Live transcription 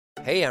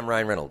Hey, I'm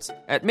Ryan Reynolds.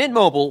 At Mint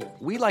Mobile,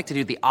 we like to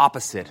do the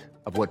opposite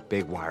of what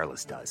Big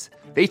Wireless does.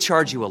 They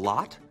charge you a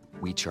lot,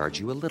 we charge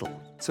you a little.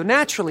 So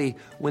naturally,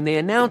 when they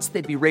announced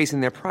they'd be raising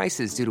their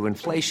prices due to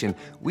inflation,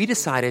 we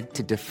decided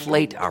to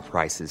deflate our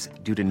prices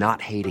due to not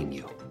hating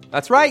you.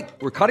 That's right.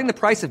 We're cutting the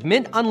price of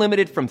Mint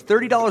Unlimited from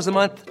 $30 a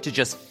month to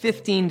just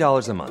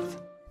 $15 a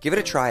month. Give it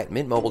a try at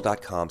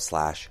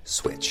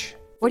mintmobile.com/switch.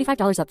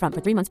 $45 up front for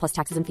 3 months plus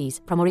taxes and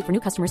fees. Promo rate for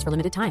new customers for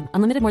limited time.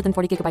 Unlimited more than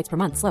 40 gigabytes per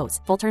month. Slows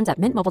full terms at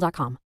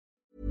mintmobile.com.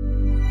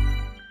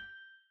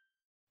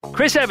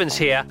 Chris Evans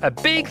here. A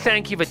big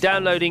thank you for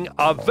downloading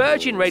our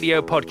Virgin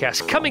Radio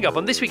podcast. Coming up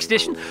on this week's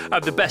edition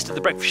of the Best of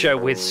the Breakfast Show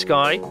with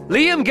Sky,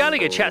 Liam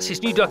Gallagher chats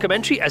his new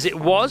documentary, As It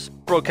Was.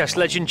 Broadcast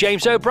legend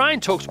James O'Brien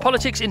talks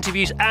politics,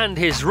 interviews and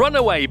his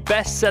runaway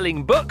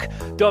best-selling book.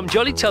 Dom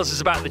Joly tells us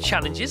about the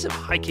challenges of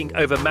hiking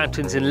over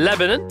mountains in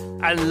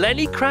Lebanon. And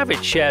Lenny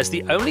Kravitz shares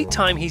the only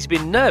time he's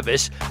been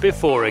nervous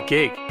before a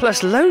gig.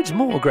 Plus loads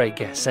more great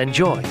guests.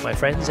 Enjoy, my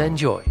friends,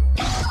 enjoy.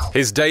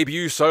 His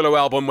debut solo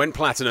album went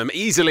platinum,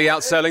 easily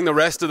outselling the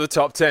rest of the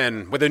top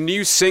 10. With a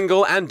new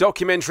single and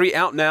documentary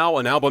out now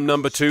and album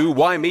number 2,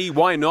 Why Me,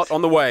 Why Not,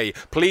 on the way.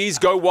 Please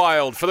go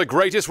wild for the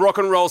greatest rock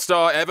and roll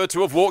star ever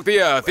to have walked the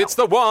earth. It's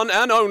the one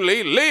and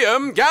only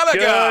Liam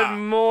Gallagher. Good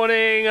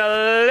morning,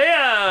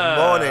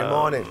 Liam.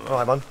 Morning. All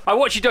right, man. I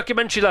watched your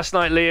documentary last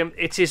night, Liam.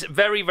 It is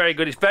very, very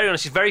good. It's very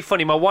honest. It's very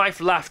funny. My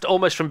wife laughed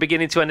almost from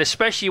beginning to end,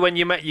 especially when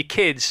you met your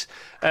kids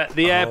at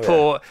the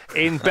airport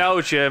in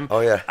Belgium.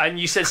 Oh, yeah. And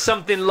you said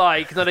something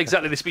like, not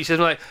exactly this, but you said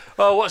like,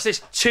 oh, what's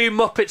this? 2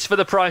 Muppets for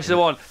the price of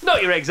one.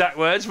 Not your exact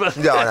words, but...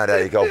 No,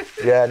 there you go.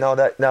 Yeah,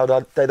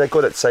 they're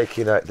good at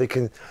taking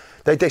it.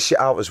 They dish it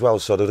out as well,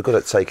 so they're good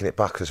at taking it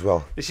back as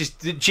well. This is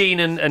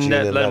Gene and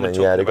Lenny.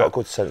 Yeah, they've got a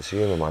good sense of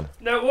humour, man.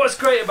 Now, what's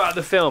great about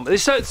the film,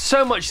 there's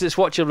so much that's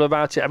watchable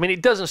about it. I mean,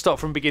 it doesn't stop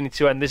from beginning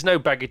to end. There's no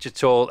baggage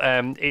at all.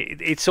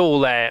 It's all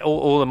there.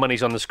 All the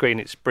money's on the screen.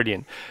 It's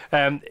brilliant.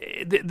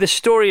 The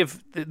story of...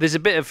 There's a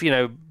bit of,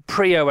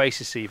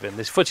 pre-Oasis even.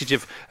 There's footage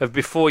of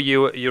before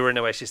you were in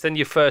Oasis. Then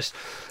your first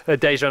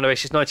days around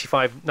Oasis,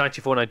 94,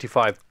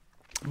 95.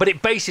 But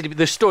it basically,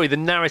 the story, the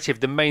narrative,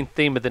 the main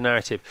theme of the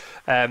narrative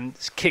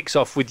kicks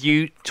off with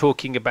you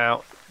talking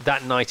about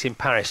that night in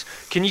Paris.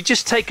 Can you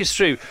just take us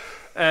through,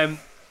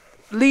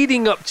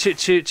 leading up to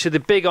the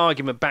big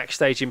argument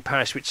backstage in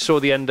Paris, which saw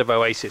the end of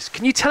Oasis?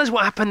 Can you tell us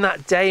what happened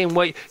that day and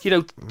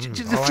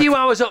the few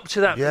hours up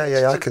to that?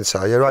 Yeah, I can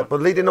tell you, right.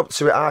 But leading up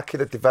to it, our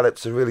kid had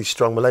developed a really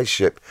strong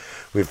relationship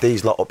with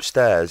these lot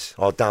upstairs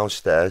or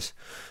downstairs.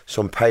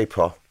 Some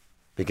paper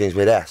begins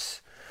with S.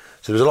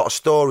 So there's a lot of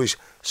stories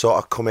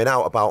sort of coming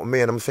out about me,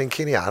 and I'm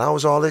thinking, how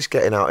was all this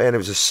getting out here? And it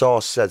was a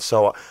source said,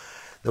 so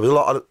there was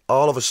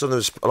all of a sudden there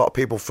was a lot of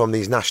people from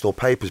these national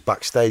papers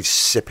backstage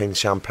sipping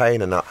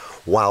champagne and that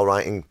while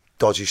writing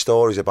dodgy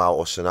stories about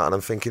us and that, and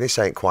I'm thinking, this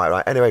ain't quite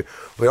right. Anyway,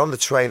 we're on the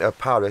train to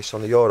Paris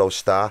on the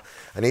Eurostar,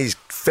 and he's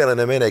filling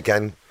them in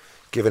again,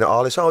 giving it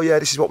all this,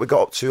 this is what we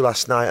got up to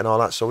last night and all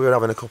that. So we were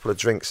having a couple of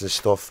drinks and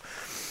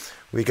stuff.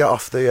 We get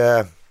off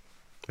the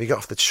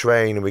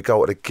train and we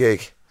go to the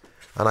gig,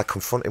 and I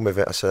confront him with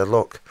it. I said,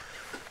 look,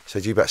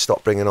 you better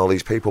stop bringing all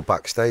these people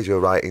backstage who are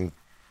writing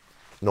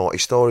naughty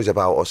stories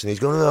about us. And he's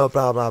going, oh,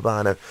 blah, blah, blah.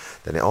 And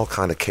then it all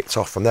kind of kicked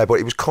off from there. But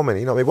it was coming,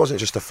 it wasn't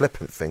just a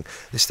flippant thing.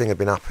 This thing had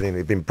been happening, it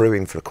had been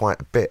brewing for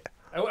quite a bit.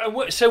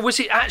 So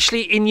was it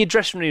actually in your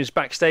dressing rooms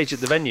backstage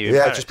at the venue in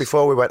Yeah, Paris? Just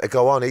before we went to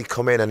go on, he'd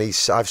come in and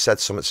I've said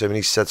something to him and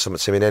he said something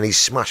to me, and then he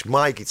smashed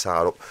my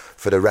guitar up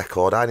for the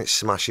record. I didn't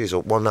smash his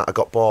up. One that I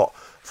got bought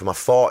for my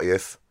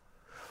 40th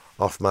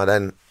off my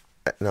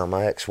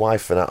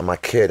ex-wife and my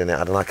kid, and it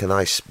had like a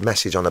nice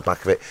message on the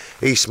back of it.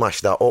 He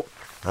smashed that up,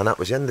 and that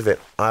was the end of it.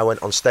 I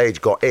went on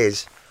stage, got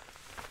his,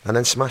 and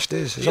then smashed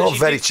his. It's all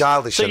very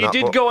childish. So you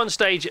did go on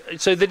stage,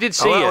 so they did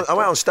see you? I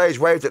went on stage,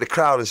 waved at the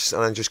crowd, and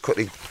then just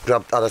quickly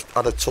had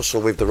a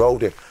tussle with the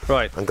roadie,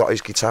 right, and got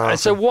his guitar. And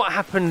so what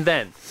happened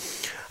then?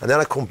 And then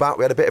I come back,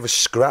 we had a bit of a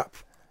scrap,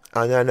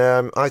 and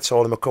then I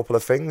told him a couple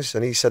of things,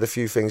 and he said a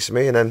few things to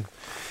me, and then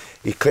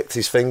he clicked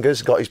his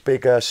fingers, got his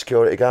big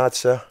security guard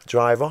to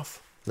drive off.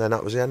 And then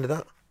that was the end of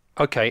that.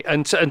 Okay,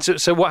 and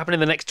so what happened in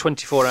the next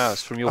 24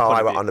 hours from your point of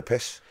view? I went on the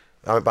piss.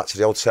 I went back to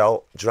the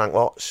hotel, drank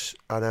lots,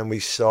 and then I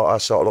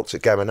sort of looked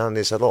at Gem and Andy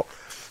and said, look,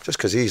 just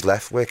because he's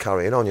left, we're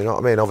carrying on, you know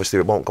what I mean? Obviously,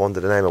 it won't go under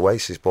the name of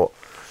Oasis, but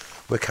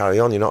we're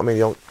carrying on, you know what I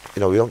mean?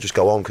 We don't just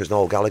go on because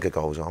Noel Gallagher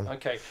goes on.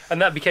 Okay,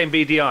 and that became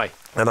BDI?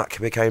 And that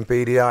became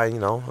BDI,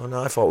 and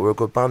I thought we were a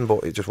good band,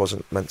 but it just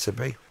wasn't meant to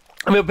be.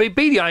 I mean,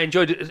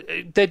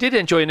 BDI they did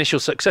enjoy initial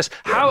success.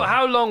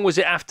 How long was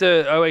it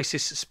after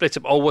Oasis split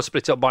up, or was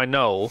split up by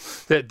Noel,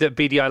 that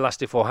BDI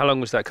lasted for? How long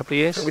was that? A couple of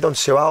years? I think we've done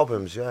 2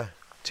 albums, yeah.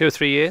 2 or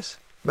 3 years?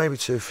 Maybe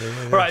 2 or 3.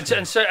 Yeah, right,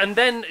 and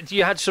then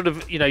you had sort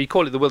of, you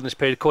call it the wilderness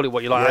period, call it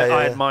what you like. Yeah,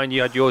 I had mine,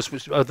 you had yours,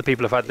 other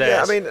people have had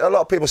theirs. Yeah, I mean, a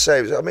lot of people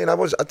say, I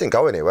didn't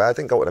go anywhere. I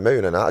didn't go to the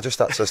moon and that. I just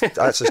had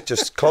to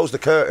just close the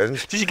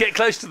curtains. Did you get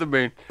close to the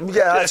moon?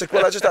 Yeah, I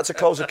just had to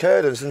close the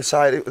curtains and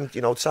side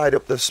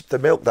up the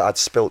milk that I'd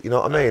spilt, you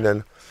know what I mean?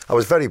 And I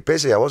was very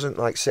busy. I wasn't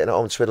like sitting at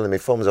home twiddling my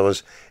thumbs. I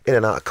was in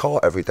and out of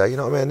court every day. You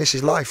know what I mean? This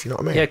is life. You know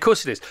what I mean? Yeah, of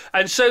course it is.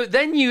 And so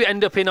then you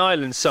end up in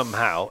Ireland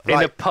somehow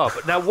in a pub.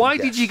 Now, why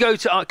did you go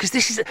to? Because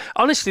this is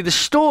honestly the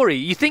story.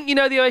 You think you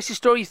know the Oasis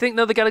story. You think you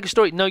know the Gallagher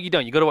story. No, you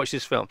don't. You got to watch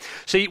this film.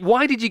 So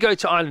why did you go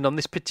to Ireland on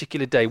this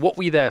particular day? What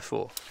were you there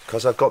for?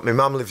 Because my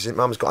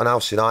mum's got an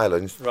house in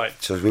Ireland. Right.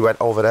 So we went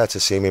over there to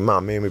see my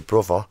mum, me and my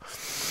brother.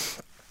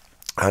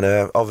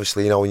 And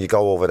obviously, you know, when you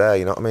go over there,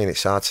 you know what I mean,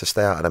 it's hard to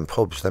stay out of them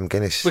pubs, them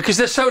Guinness. Because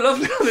they're so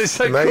lovely, they're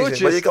so amazing.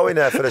 gorgeous. Well, you go in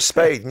there for the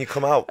spade and you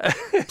come out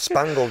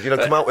spangled, you know,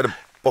 come out with a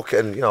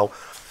bucket and, you know,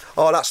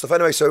 all that stuff.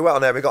 Anyway, so we went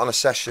on there, we got on a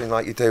session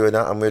like you do and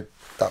that, and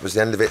that was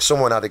the end of it.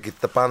 Someone had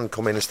the band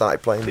come in and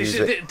started playing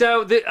music.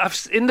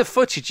 In the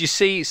footage, you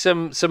see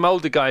some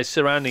older guys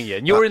surrounding you,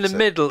 and you're in the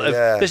middle of.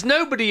 Yeah. There's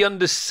nobody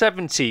under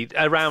 70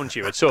 around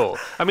you at all.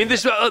 I mean,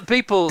 there's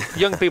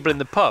young people in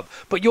the pub,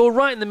 but you're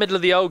right in the middle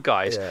of the old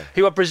guys,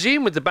 who I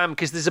presume with the band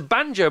because there's a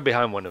banjo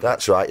behind one of them.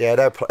 That's right.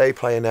 Yeah, they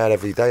play in there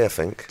every day, I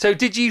think. So,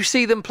 did you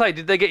see them play?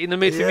 Did they get you in the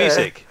mood for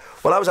music?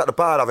 Well, I was at the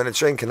bar having a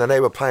drink and then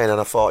they were playing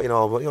and I thought, you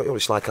know what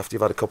it's like after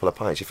you've had a couple of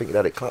pints, you think you'd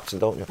had it clapped,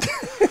 don't you?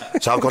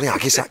 So I've gone, I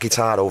guess that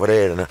guitar over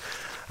here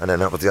and then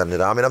that was the end of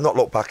that. I mean, I've not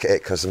looked back at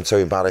it because I'm too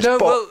embarrassed,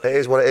 but it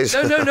is what it is.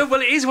 No, well,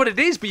 it is what it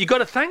is, but you've got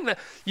to thank that.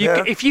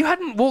 If you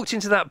hadn't walked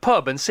into that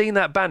pub and seen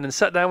that band and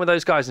sat down with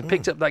those guys and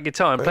picked up that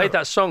guitar and played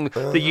that song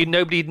that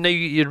nobody knew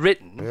you'd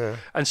written,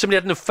 and somebody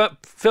hadn't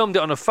filmed it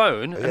on a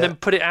phone and then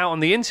put it out on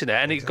the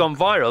internet and it's gone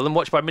viral and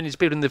watched by millions of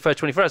people in the first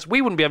 24 hours,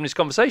 we wouldn't be having this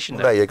conversation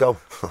now. There you go.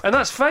 And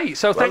that's fate.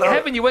 So thank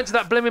heaven you went to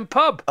that blimmin'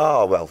 pub.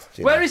 Oh, well.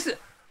 Where is it?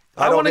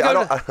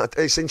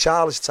 It's in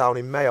Charlestown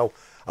in Mayo.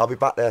 I'll be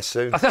back there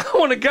soon. I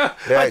want to go.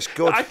 Yeah, it's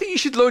good. I think you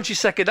should launch your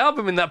second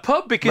album in that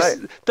pub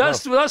because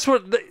that's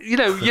what you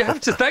know. You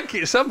have to thank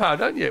it somehow,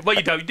 don't you? Well,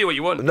 you don't. You do what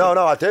you want. No,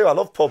 I do. I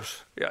love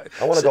pubs. Yeah.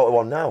 I want to go to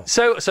one now.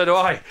 So do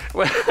I.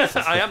 Well,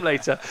 I am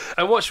later.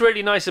 And what's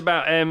really nice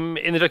about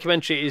in the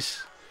documentary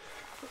is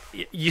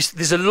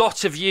there's a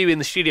lot of you in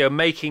the studio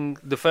making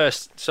the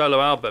first solo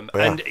album,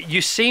 and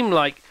you seem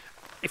like,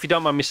 if you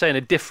don't mind me saying,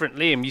 a different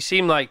Liam. You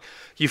seem like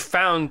you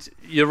found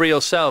your real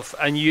self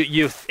and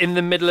you're in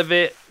the middle of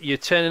it, you're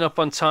turning up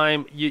on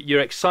time, you're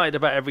excited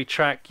about every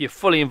track, you're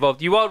fully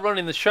involved. You are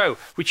running the show,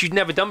 which you'd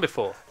never done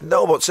before.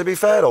 No, but to be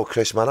fair though,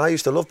 Chris, man, I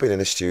used to love being in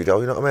the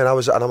studio, you know what I mean? I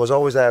was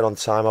always there on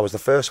time. I was the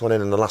first one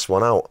in and the last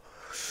one out.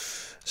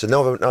 So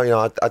no, you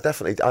know,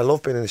 I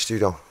love being in the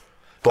studio.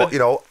 But you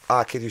know,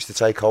 our kid used to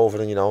take over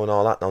and and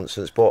all that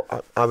nonsense. But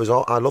I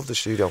love the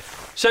studio.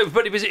 So,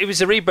 but it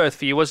was a rebirth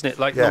for you, wasn't it?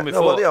 Like one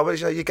before. No, well,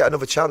 you get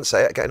another chance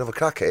at it, get another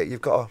crack at it. You've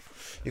got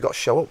to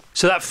show up.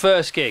 So that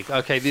first gig,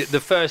 okay, the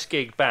first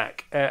gig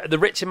back, the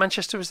Ritz in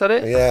Manchester, was that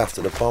it? Yeah,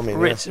 after the bombing.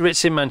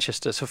 Ritz in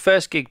Manchester. So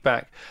first gig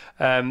back,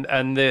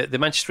 and the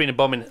Manchester Arena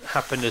bombing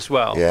happened as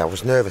well. Yeah, I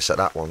was nervous at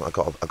that one. I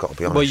got to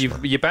be honest. Well,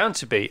 you're bound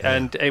to be,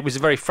 and it was a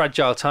very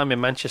fragile time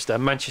in Manchester.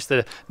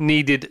 Manchester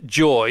needed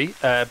joy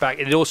back.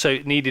 It also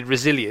needed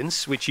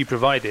resilience, which you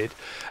provided.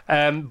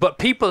 But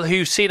people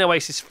who've seen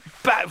Oasis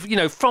back,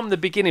 from the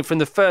beginning, from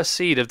the first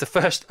seed of the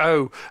first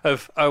O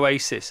of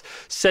Oasis,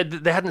 said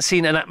that they hadn't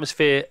seen an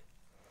atmosphere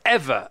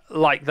ever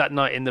like that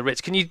night in the Ritz.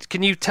 Can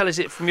you tell us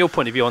it from your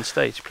point of view on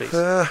stage, please?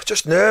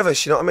 Just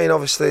nervous, you know what I mean?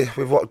 Obviously,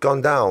 with what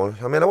gone down.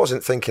 I mean, I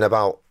wasn't thinking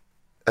about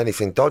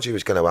anything dodgy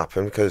was going to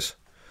happen because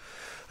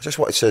I just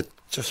wanted to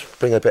just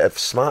bring a bit of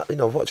smart,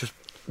 just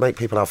make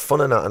people have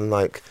fun and that. And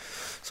like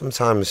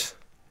sometimes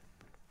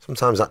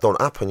that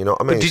don't happen, you know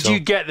what I mean? But did you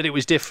get that it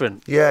was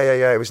different? Yeah.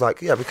 It was like,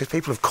 because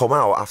people have come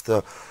out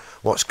after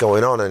what's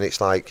going on, and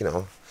it's like,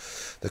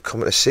 they're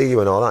coming to see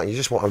you and all that. And you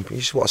just want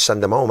to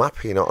send them home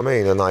happy, you know what I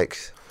mean? And like,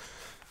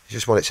 you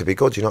just want it to be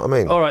good, you know what I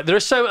mean? All right, there are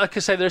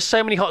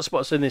so many hot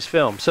spots in this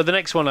film. So the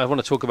next one I want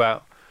to talk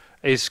about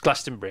is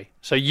Glastonbury.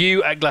 So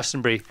you at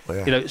Glastonbury,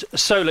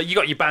 solo. You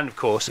got your band, of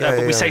course,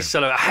 but we say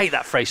solo. I hate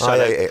that phrase, solo.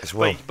 I hate it as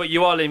well. But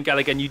you are Liam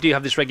Gallagher, and you do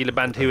have this regular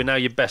band who are now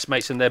your best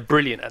mates, and they're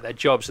brilliant at their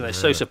jobs, and they're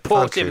so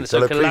supportive and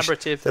so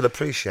collaborative. They'll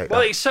appreciate that.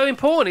 Well, it's so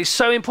important. It's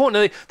so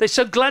important. They're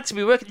so glad to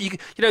be working.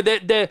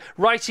 They're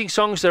writing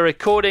songs, they're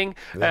recording.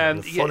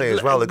 They're funny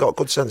as well. They've got a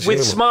good sense of with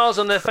humour. smiles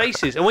on their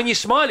faces, and when you're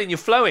smiling, you're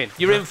flowing.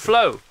 You're in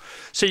flow.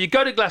 So you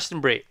go to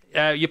Glastonbury,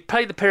 you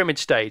play the Pyramid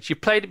stage, you've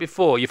played it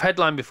before, you've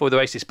headlined before the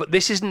Oasis, but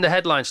this isn't the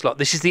headline slot,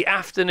 this is the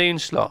afternoon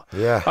slot.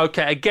 Yeah.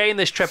 Okay, again,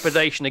 there's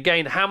trepidation.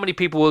 Again, how many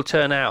people will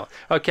turn out?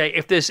 Okay,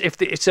 if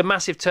it's a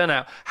massive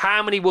turnout,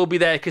 how many will be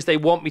there because they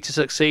want me to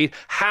succeed?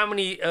 How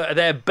many are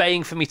there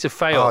baying for me to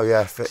fail? Oh,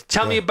 yeah.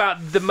 Tell me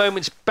about the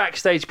moments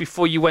backstage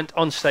before you went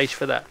on stage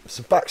for that.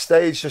 So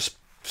backstage, just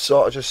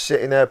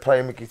sitting there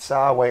playing my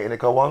guitar, waiting to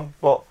go on,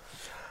 but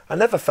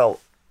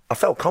I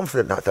felt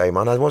confident that day,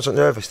 man. I wasn't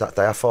nervous that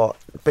day. I thought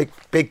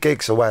big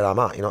gigs are where I'm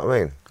at, you know what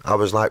I mean? I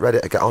was like ready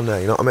to get on there,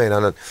 you know what I mean?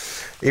 And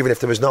even if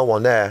there was no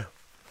one there,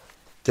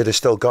 they'd have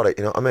still got it,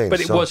 you know what I mean? But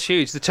it was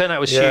huge. The turnout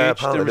was huge.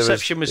 The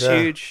reception was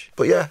huge.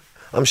 But yeah,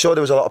 I'm sure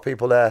there was a lot of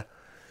people there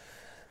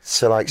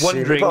to like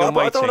wondering see me. And but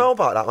waiting. I don't know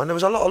about that, man. There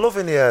was a lot of love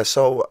in the air,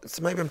 so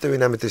maybe I'm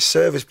doing them a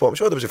disservice, but I'm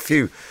sure there was a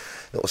few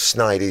little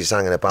snidies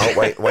hanging about,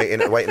 waiting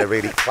to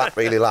really clap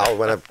really loud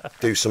when I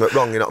do something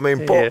wrong, you know what I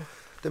mean? But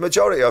the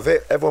majority of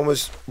it, everyone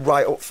was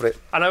right up for it.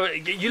 I know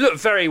you look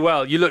very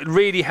well. You look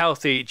really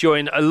healthy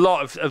during a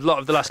lot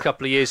of the last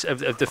couple of years of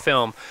the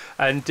film.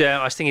 And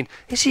I was thinking,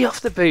 is he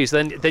off the booze?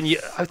 Then you,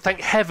 oh, thank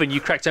heaven, you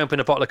cracked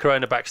open a bottle of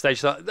Corona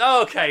backstage. I thought,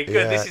 oh, okay,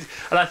 good. Yeah.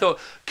 And I thought,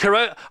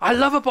 Corona. I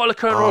love a bottle of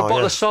Corona or a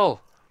bottle of Sol.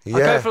 Yeah. I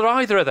go for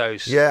either of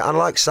those. Yeah, and I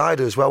like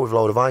cider as well with a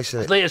load of ice in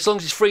it. As long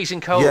as it's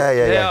freezing cold.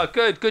 Yeah.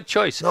 Good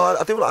choice. No,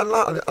 I do. I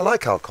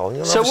like alcohol. You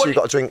know, So obviously, what- you've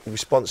got to drink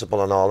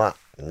responsible and all that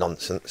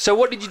nonsense. So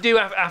what did you do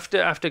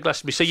after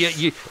Glastonbury? So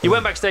you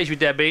went backstage with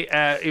Debbie.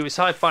 It was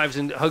high fives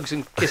and hugs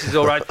and kisses,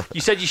 all right.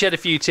 You said you shed a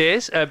few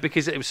tears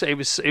because it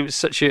was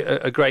such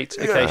a great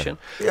occasion.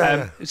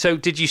 Yeah. So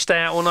did you stay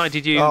out all night?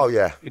 Did you? Oh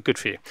yeah. Good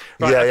for you.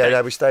 Right, Yeah, okay.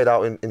 yeah. We stayed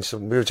out in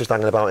some. We were just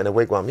hanging about in a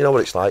wigwam. You know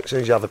what it's like. As soon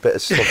as you have a bit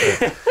of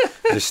something,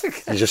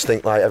 you just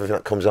think like everything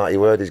that comes out of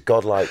your word is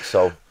godlike.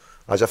 So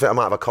I think I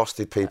might have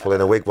accosted people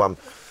in a wigwam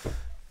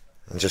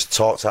and just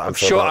talked at them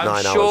for about 9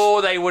 hours. I'm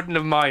sure they wouldn't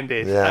have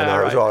minded. Yeah,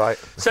 no, it was all right.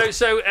 So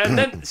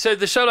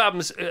the solo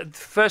album's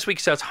first week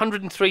sells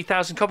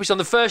 103,000 copies on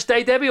the first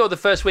day, Debbie, or the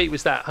first week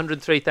was that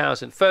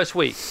 103,000? First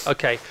week,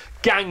 okay.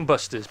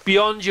 Gangbusters,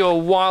 beyond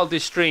your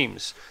wildest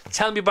dreams.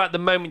 Tell me about the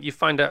moment you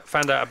found out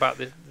about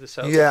the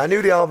sales. Yeah, I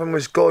knew the album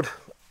was good,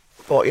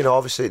 but you know,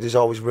 obviously there's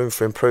always room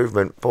for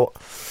improvement. But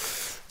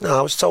no,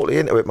 I was totally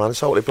into it, man.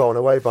 Totally blown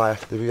away by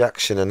the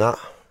reaction and that.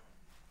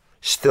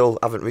 Still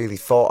haven't really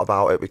thought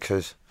about it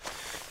because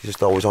you're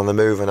just always on the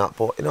move and that.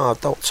 But you know, I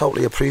don't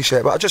totally appreciate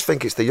it. But I just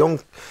think it's the young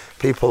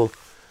people,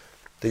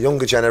 the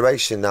younger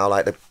generation now,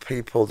 like the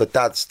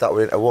dads that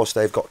were into us,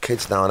 they've got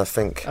kids now, and I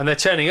think. And they're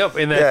turning up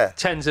in their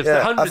tens of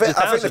hundreds of thousands.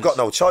 I think they've got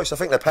no choice. I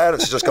think their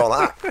parents are just going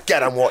like,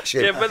 get and watch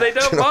it. Yeah, but they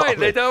don't mind.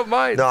 They don't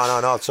mind.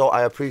 No. So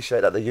I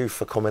appreciate that the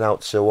youth are coming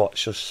out to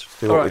watch us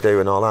do what we do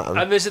and all that.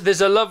 And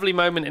there's a lovely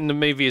moment in the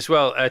movie as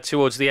well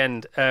towards the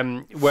end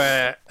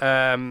where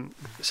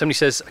somebody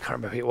says, I can't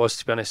remember who it was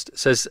to be honest,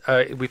 says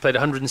we played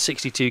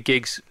 162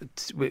 gigs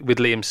with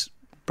Liam's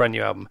brand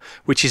new album,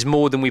 which is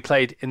more than we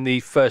played in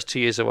the first 2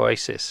 years of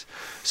Oasis.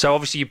 So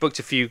obviously you booked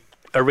a few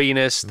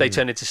arenas, they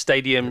turn into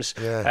stadiums,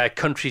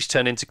 countries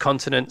turn into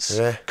continents,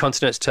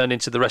 continents turn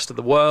into the rest of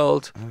the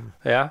world.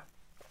 Yeah,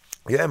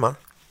 man.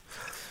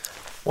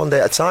 One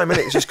day at a time,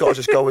 innit? You just got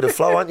to go with the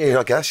flow, haven't you?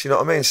 I guess, you know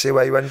what I mean? See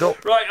where you end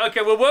up. Right,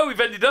 okay, well, where we've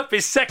ended up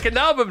is second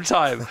album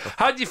time.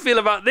 How do you feel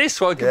about this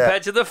one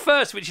compared to the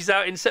first, which is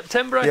out in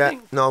September, I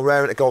think? No,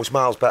 Raring to Go's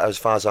miles better as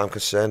far as I'm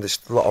concerned. There's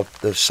a lot of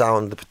the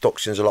sound, the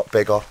production's a lot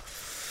bigger.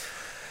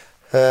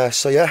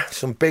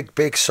 Some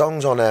big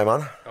songs on there,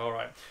 man. All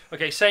right.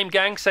 Okay, same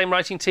gang, same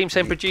writing team,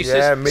 same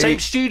producers, same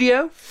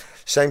studio?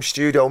 Same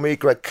studio, me,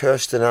 Greg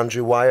Kirsten,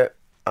 Andrew Wyatt,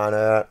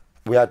 and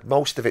we had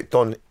most of it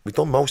done. We've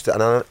done most of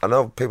it, and I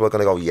know people are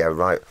going to go, yeah,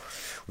 right.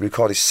 We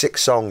recorded 6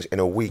 songs in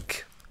a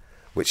week,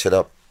 which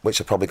are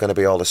probably going to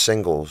be all the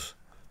singles.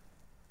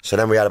 So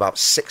then we had about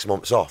 6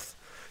 months off,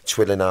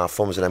 twiddling our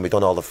thumbs, and then we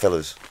done all the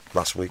fillers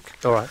last week.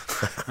 All right.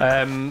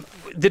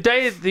 The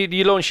day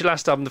you launched your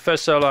last album, the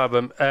first solo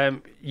album,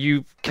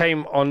 you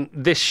came on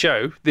this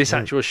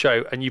actual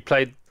show, and you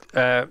played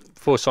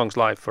 4 songs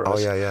live for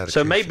us. Oh, yeah.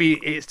 So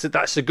maybe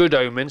that's a good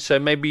omen. So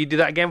maybe you do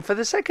that again for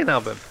the second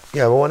album.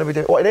 Yeah, well, when are we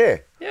doing? What, in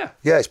here? Yeah.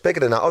 Yeah, it's bigger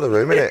than that other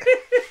room, isn't it?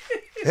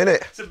 Isn't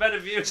it? It's a better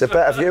view. It's a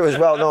better view as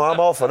well. No, I'm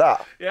all for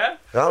that. Yeah?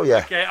 Oh, yeah.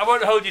 Okay, I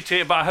won't hold you to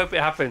it, but I hope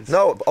it happens.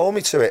 No, hold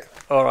me to it.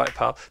 All right,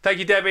 pal. Thank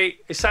you, Debbie.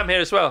 Is Sam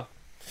here as well?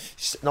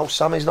 No,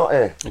 Sammy's not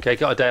here. Okay,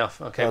 got a day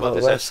off. Okay, well,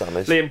 where Sam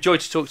is. Liam, joy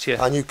to talk to you.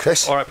 And you,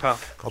 Chris. All right, pal.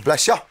 God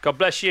bless you. God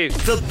bless you.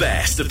 The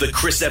best of the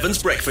Chris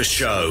Evans Breakfast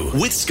Show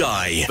with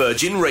Sky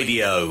Virgin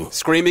Radio.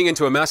 Screaming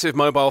into a massive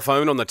mobile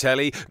phone on the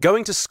telly,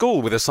 going to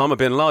school with Osama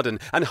bin Laden,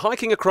 and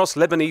hiking across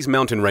Lebanese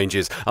mountain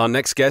ranges. Our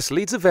next guest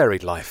leads a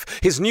varied life.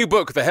 His new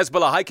book, The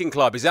Hezbollah Hiking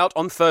Club, is out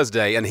on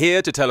Thursday, and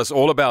here to tell us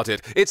all about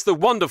it, it's the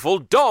wonderful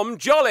Dom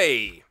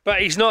Joly.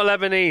 But he's not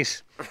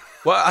Lebanese.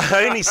 Well,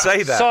 I only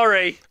say that.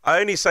 Sorry. I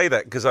only say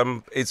that because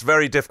it's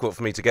very difficult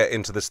for me to get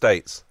into the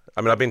States.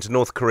 I mean, I've been to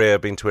North Korea,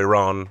 been to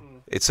Iran.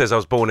 It says I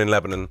was born in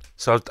Lebanon,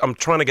 so I'm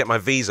trying to get my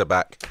visa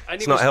back. And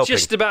it's it not was helping.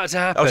 just about to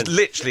happen. I was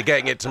literally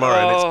getting it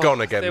tomorrow, and it's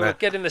gone again. They were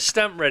getting the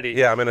stamp ready.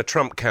 Yeah, I'm in a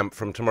Trump camp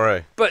from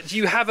tomorrow. But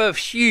you have a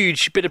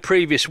huge bit of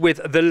previous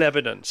with the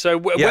Lebanon.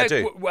 So I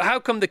do.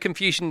 How come the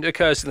confusion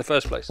occurs in the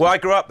first place? Well, I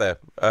grew up there.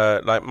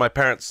 Like my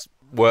parents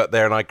worked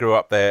there, and I grew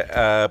up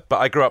there. But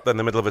I grew up there in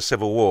the middle of a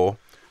civil war.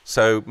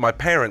 So my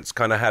parents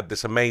kind of had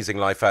this amazing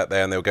life out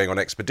there, and they were going on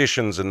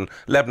expeditions, and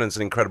Lebanon's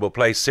an incredible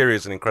place,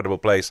 Syria's an incredible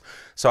place.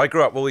 So I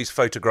grew up with all these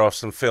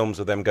photographs and films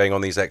of them going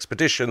on these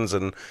expeditions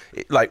and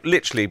like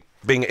literally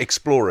being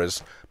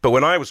explorers. But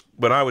when I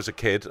was a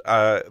kid,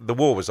 the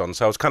war was on,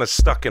 so I was kind of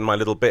stuck in my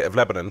little bit of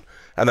Lebanon,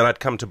 and then I'd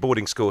come to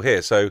boarding school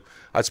here. So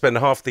I'd spend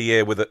half the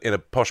year in a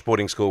posh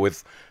boarding school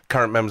with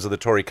current members of the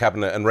Tory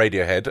cabinet and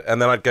Radiohead,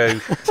 and then I'd go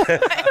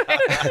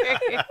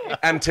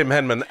and Tim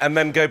Henman, and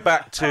then go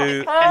back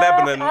to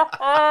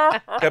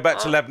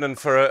Lebanon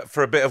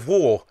for a bit of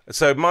war.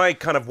 So my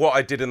kind of what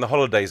I did in the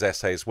holidays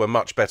essays were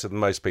much better than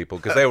most people,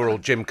 because they were all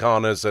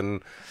gymkhanas,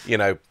 and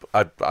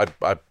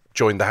I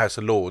joined the House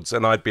of Lords,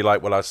 and I'd be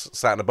like, well, I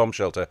sat in a bomb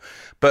shelter.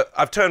 But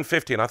I've turned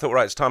 50, and I thought,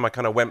 right, it's time I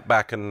kind of went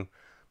back and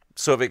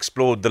sort of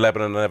explored the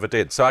Lebanon I never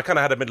did. So I kind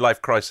of had a midlife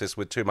crisis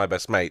with two of my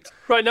best mates.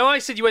 Right, now I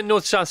said you went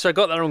north to south, so I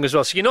got that wrong as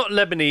well. So you're not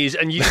Lebanese,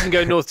 and you didn't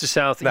go north to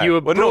south. No, you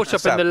were well, brought north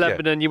up to in the south,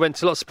 Lebanon. You went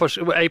to lots of posh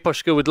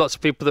school with lots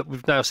of people that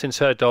we've now since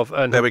heard of,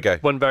 and there we go.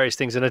 Won various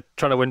things, and are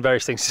trying to win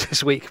various things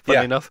this week,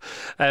 funny enough,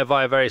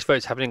 via various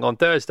votes happening on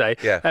Thursday.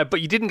 Yeah.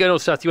 But you didn't go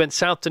north to south, you went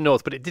south to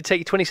north, but it did take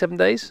you 27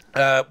 days?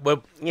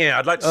 Well, yeah,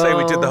 I'd like to say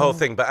we did the whole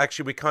thing, but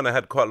actually we kind of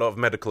had quite a lot of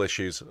medical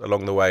issues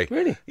along the way.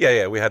 Really?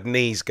 Yeah, we had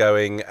knees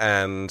going,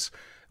 and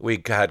we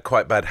had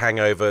quite bad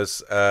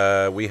hangovers.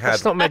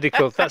 That's not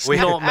medical. That's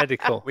not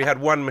medical. We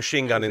had one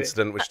machine gun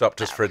incident which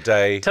stopped us for a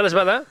day. Tell us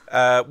about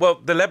that. Well,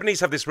 the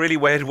Lebanese have this really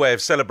weird way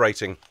of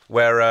celebrating,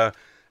 where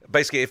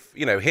basically, if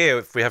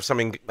we have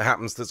something that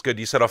happens that's good,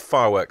 you set off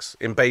fireworks.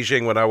 In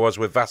Beijing, when I was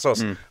with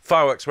Vassos,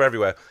 fireworks were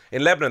everywhere.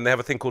 In Lebanon, they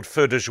have a thing called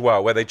feu de joie,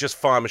 where they just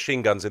fire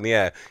machine guns in the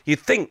air. You'd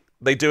think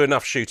they do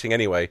enough shooting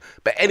anyway,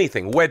 but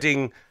anything,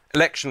 wedding,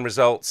 election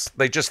results,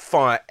 they just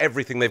fire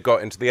everything they've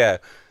got into the air.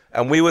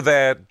 And we were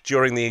there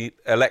during the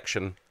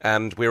election,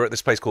 and we were at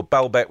this place called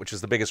Baalbek, which is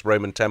the biggest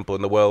Roman temple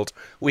in the world.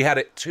 We had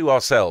it to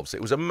ourselves.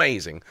 It was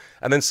amazing.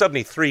 And then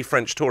suddenly 3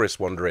 French tourists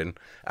wander in,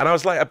 and I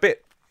was like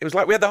it was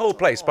like we had the whole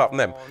place apart from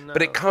them. No.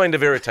 But it kind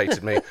of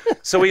irritated me.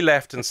 So we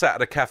left and sat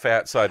at a cafe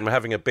outside and were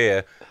having a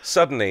beer.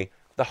 Suddenly,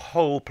 the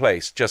whole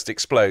place just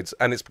explodes,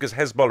 and it's because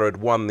Hezbollah had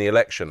won the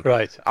election.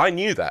 Right. I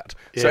knew that.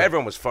 Yeah. So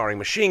everyone was firing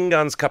machine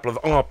guns, a couple of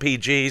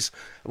RPGs.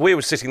 We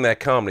were sitting there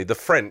calmly. The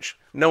French,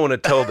 no one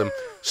had told them,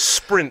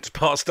 sprint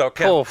past our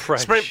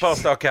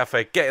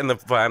cafe, get in the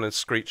van and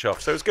screech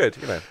off. So it was good,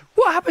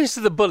 What happens to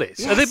the bullets?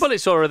 Yes. Are they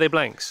bullets or are they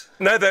blanks?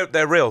 No,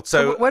 they're real.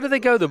 So where do they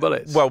go, the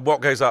bullets? Well, what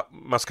goes up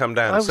must come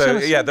down. So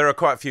there are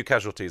quite a few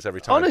casualties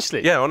every time.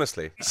 Honestly? Yeah,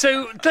 honestly.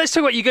 So let's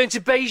talk about you going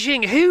to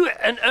Beijing. Who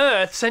on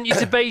earth sent you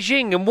to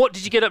Beijing, and what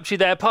did you get up to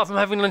there apart from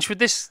having lunch with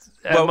this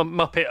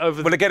muppet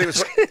over? Well, again,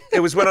 it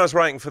was when I was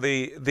writing for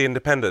the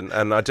Independent,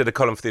 and I did a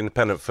column for the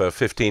Independent for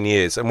 15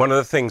 years. And one of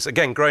the things,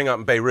 again, growing up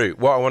in Beirut,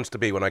 what I wanted to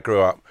be when I grew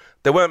up,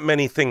 there weren't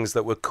many things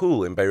that were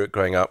cool in Beirut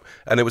growing up,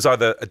 and it was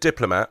either a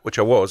diplomat, which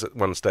I was at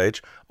one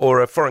stage,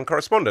 or a foreign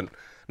correspondent.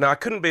 Now, I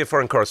couldn't be a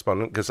foreign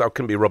correspondent because I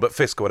couldn't be Robert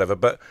Fisk or whatever,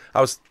 but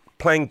I was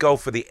playing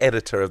golf with the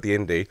editor of the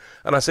Indie,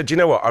 and I said, you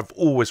know what, I've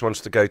always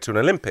wanted to go to an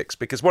Olympics,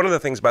 because one of the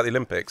things about the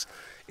Olympics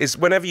is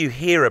whenever you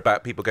hear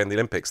about people going to the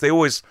Olympics,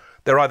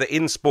 they're either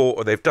in sport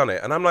or they've done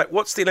it. And I'm like,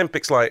 what's the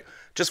Olympics like,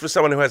 just for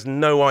someone who has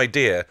no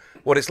idea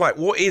what it's like?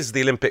 What is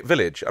the Olympic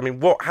Village? I mean,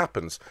 what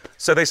happens?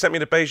 So they sent me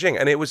to Beijing,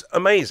 and it was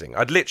amazing.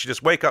 I'd literally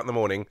just wake up in the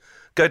morning,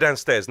 go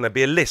downstairs, and there'd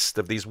be a list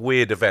of these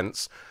weird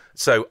events.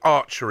 So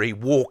archery,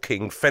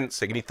 walking,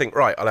 fencing, and you think,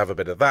 right, I'll have a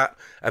bit of that,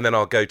 and then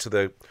I'll go to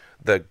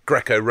the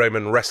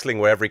Greco-Roman wrestling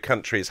where every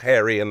country is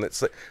hairy, and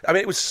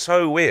it was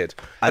so weird.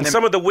 And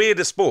some of the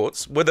weirdest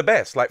sports were the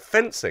best, like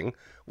fencing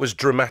was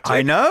dramatic.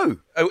 I know.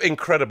 Oh,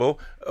 incredible.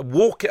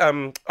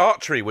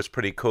 Archery was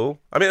pretty cool.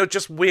 I mean, it was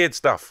just weird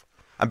stuff.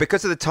 And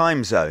because of the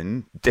time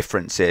zone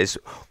differences,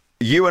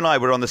 you and I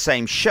were on the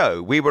same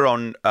show. We were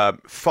on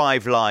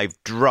 5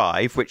 Live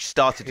Drive, which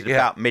started at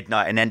about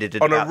midnight and ended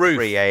at about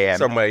 3 a.m.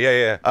 somewhere.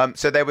 Yeah.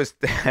 So there was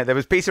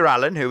Peter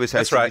Allen, who was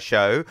hosting the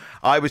show.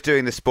 I was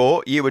doing the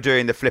sport. You were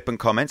doing the flippant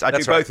comments. I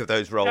do both of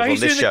those roles on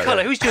this show.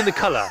 Who's doing the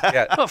colour?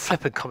 Not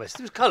flippant comments.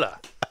 It was colour.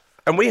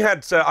 And we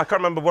had, I can't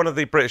remember, one of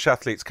the British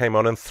athletes came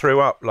on and threw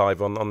up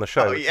live on the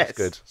show, which was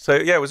good. So,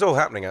 yeah, it was all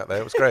happening out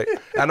there. It was great.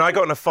 And I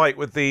got in a fight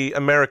with the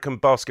American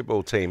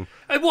basketball team.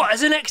 What,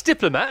 as an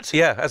ex-diplomat?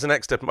 Yeah, as an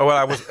ex-diplomat.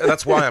 Well,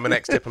 that's why I'm an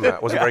ex-diplomat. I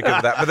wasn't very good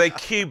at that. But they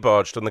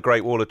Q-barged on the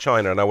Great Wall of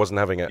China, and I wasn't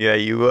having it. Yeah,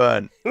 you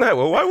weren't. No,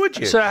 well, why would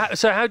you? So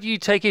how do you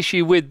take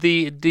issue with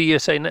the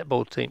USA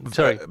netball team?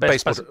 Sorry,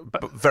 baseball.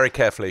 Very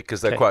carefully,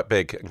 because they're quite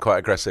big and quite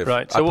aggressive.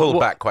 Right. So I pulled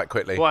back quite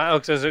quickly. Well, I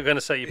was going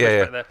to say you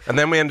pushed back there. And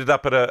then we ended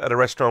up at a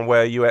restaurant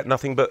where you ate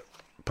nothing but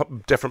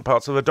different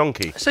parts of a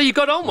donkey. So you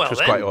got on well, which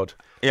was quite odd.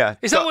 Yeah.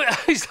 Is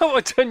that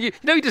what turned you?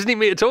 No, he doesn't eat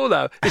meat at all,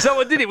 though. Is that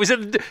what did it? Was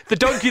it the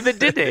donkey that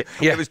did it?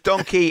 Yeah. It was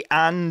donkey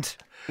and...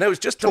 No, it was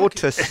just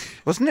tortoise,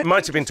 wasn't it? It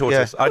might have been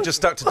tortoise. Yeah. I just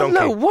stuck to donkey.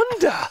 No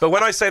wonder. But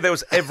when I say there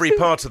was every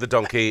part of the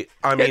donkey,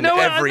 I mean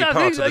every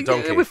part of the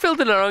donkey. We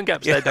filled in our own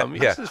gaps there, Dom.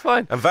 Yeah. It's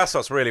fine. And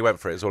Vassos really went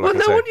for it, is all I can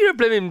say. No wonder you're a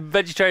blooming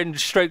vegetarian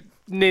stroke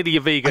nearly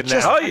a vegan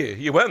now. Are you?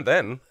 You weren't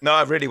then. No,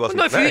 I really wasn't.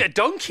 Well, no, if you eat a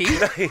donkey.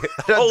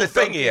 The whole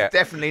thing here.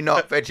 Definitely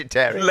not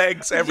vegetarian.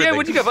 Legs, everything. Yeah,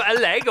 what did you go for? A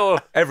leg or?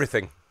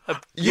 Everything.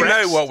 You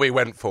know what we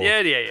went for. Yeah.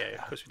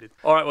 Of course we did.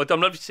 All right, well,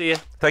 Dom, lovely to see you.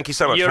 Thank you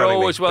so much You're for having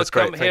always me.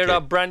 welcome here at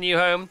our brand new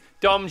home.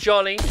 Dom,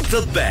 Joly.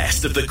 The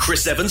best of the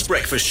Chris Evans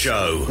Breakfast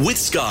Show with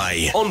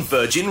Sky on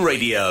Virgin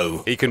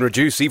Radio. He can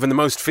reduce even the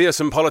most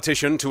fearsome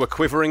politician to a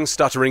quivering,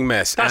 stuttering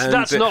mess.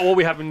 That's not what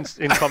we have in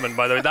common,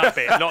 by the way. That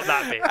bit, not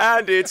that bit.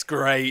 And it's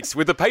great.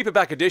 With the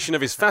paperback edition of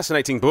his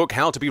fascinating book,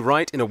 How to Be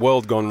Right in a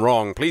World Gone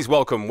Wrong, please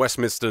welcome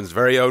Westminster's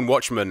very own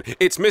watchman.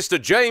 It's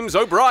Mr. James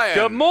O'Brien.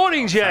 Good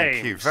morning, James.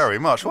 Thank you very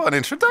much. What an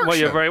introduction. Well,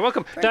 you're very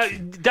welcome. Now,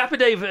 Dapper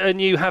Dave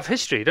and you have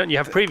history, don't you? You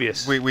have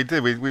previous. We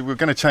did. We were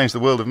going to change the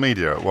world of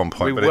media at one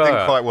point, but it didn't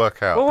quite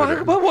work out.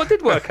 Well, what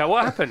did work out?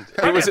 What happened?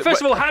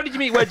 First of all, how did you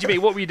meet? Where did you meet?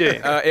 What were you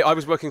doing? I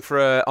was working for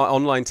an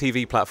online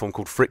TV platform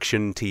called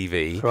Friction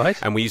TV. Right.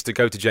 And we used to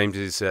go to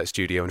James's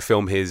studio and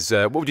film his,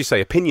 what would you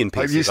say, opinion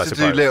pieces, I used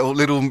to do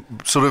little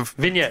sort of...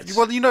 vignettes.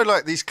 Well, you know,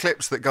 like these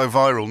clips that go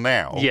viral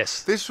now?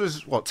 Yes. This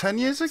was, 10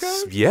 years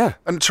ago? Yeah.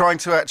 And trying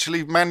to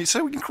actually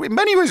So in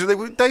many ways,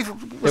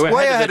 Dave was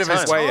way ahead of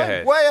his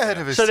time. Way ahead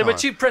of his time. So they were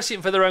too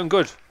prescient for their own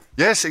good.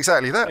 Yes,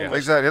 exactly that. Yeah.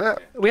 Exactly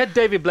that. We had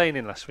David Blaine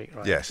in last week,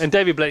 right? Yes. And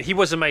David Blaine, he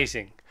was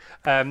amazing.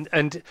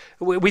 And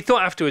we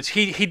thought afterwards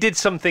he did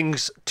some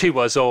things to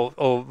us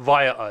or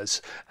via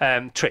us,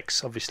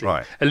 tricks, obviously,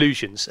 right.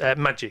 Illusions,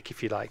 magic,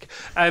 if you like.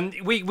 And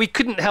we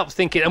couldn't help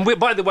thinking. And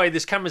by the way,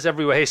 there's cameras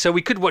everywhere here, so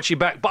we could watch you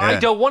back. But I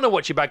don't want to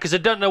watch you back because I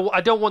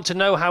don't want to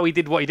know how he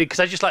did what he did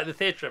because I just like the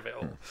theatre of it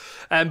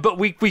all. But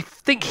we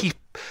think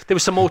there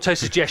was some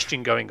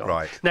auto-suggestion going on.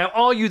 Right. Now,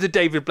 are you the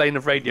David Blaine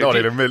of radio? Not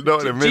in a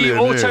million Do you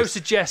years.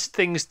 auto-suggest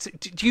things?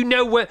 Do you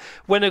know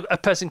when a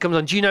person comes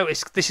on, do you know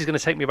this is going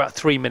to take me about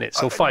 3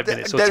 minutes or 5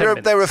 minutes or 10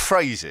 minutes? There are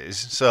phrases,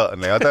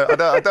 certainly. I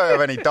don't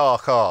have any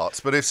dark arts,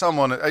 but if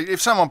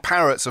someone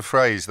parrots a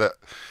phrase that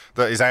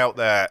is out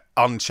there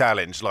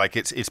unchallenged, like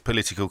it's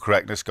political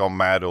correctness gone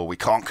mad, or we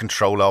can't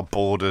control our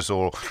borders,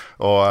 or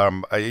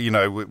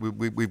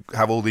we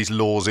have all these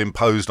laws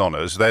imposed on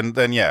us,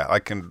 then yeah, I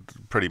can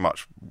pretty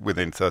much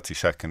within 30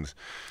 seconds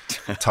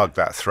tug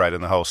that thread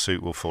and the whole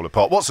suit will fall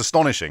apart. What's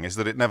astonishing is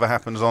that it never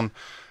happens on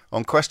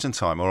Question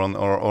Time or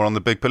on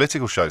the big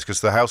political shows,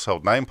 because the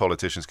household name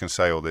politicians can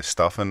say all this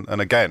stuff, and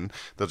again,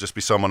 there'll just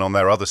be someone on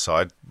their other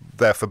side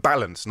there for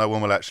balance. No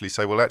one will actually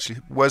say, well, actually,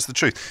 where's the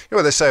truth? You know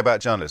what they say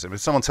about journalism? If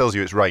someone tells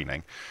you it's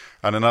raining,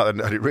 and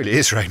it really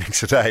is raining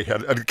today,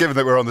 and given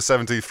that we're on the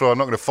 17th floor, I'm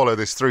not going to follow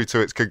this through to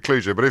its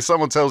conclusion, but if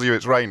someone tells you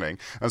it's raining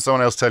and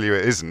someone else tells you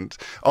it isn't,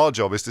 our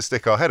job is to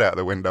stick our head out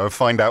the window and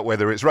find out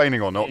whether it's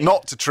raining or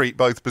not to treat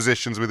both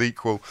positions with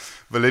equal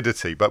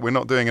validity, but we're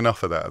not doing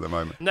enough of that at the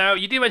moment. Now,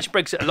 you do mention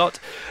Brexit a lot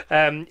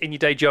in your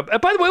day job.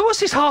 By the way,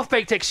 what's this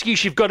half-baked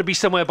excuse you've got to be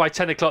somewhere by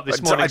 10 o'clock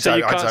this morning? I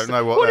don't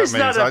know what that means.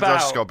 That about?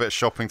 I've just got a bit of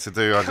shopping to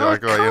do. I can't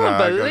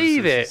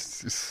believe it.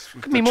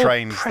 Could be more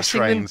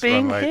pressing than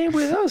being here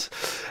with us.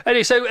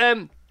 Anyway,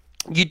 so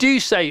you do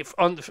say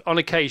on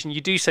occasion,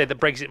 you do say that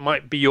Brexit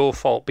might be your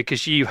fault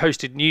because you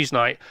hosted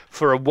Newsnight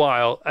for a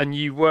while and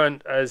you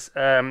weren't as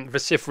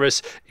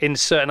vociferous in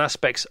certain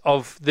aspects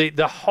of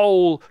the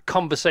whole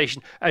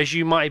conversation as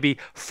you might be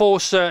for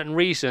certain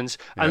reasons.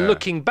 And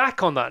looking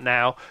back on that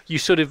now, you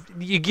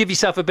give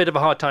yourself a bit of a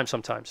hard time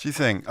sometimes. Do you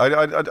think?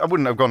 I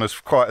wouldn't have gone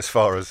quite as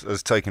far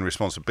as taking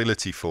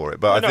responsibility for it,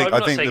 but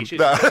I think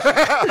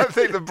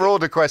the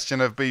broader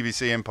question of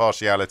BBC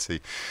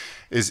impartiality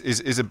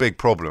is a big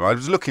problem. I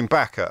was looking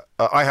back at...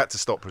 I had to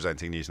stop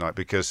presenting Newsnight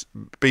because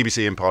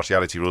BBC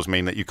impartiality rules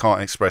mean that you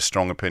can't express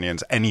strong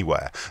opinions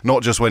anywhere,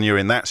 not just when you're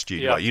in that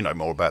studio. Yeah. You know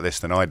more about this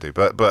than I do,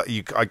 but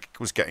I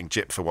was getting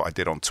gypped for what I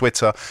did on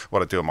Twitter,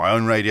 what I do on my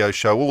own radio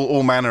show,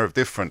 all manner of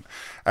different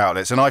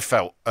outlets. And I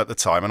felt at the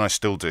time, and I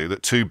still do,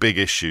 that two big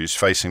issues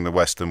facing the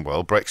Western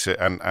world, Brexit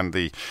and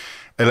the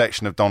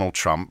election of Donald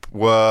Trump,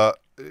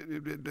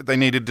 they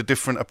needed a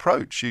different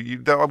approach.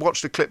 I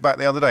watched a clip back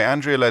the other day.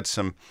 Andrea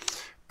Leadsom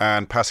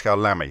and Pascal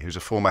Lamy, who's a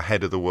former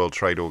head of the World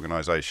Trade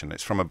Organization.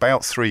 It's from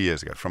about 3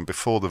 years ago, from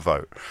before the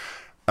vote.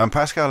 And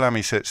Pascal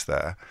Lamy sits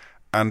there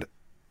and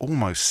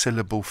almost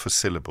syllable for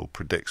syllable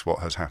predicts what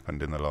has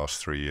happened in the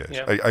last 3 years.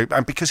 Yeah.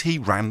 And because he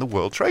ran the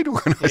World Trade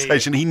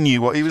Organization, he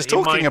knew what he was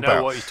talking about.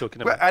 Know what he's talking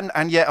about.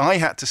 And yet I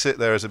had to sit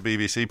there as a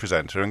BBC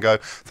presenter and go,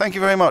 thank you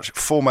very much,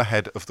 former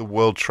head of the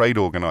World Trade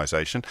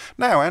Organization.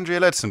 Now, Andrea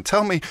Leadsom,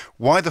 tell me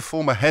why the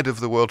former head of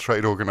the World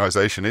Trade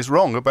Organization is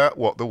wrong about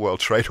what the World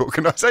Trade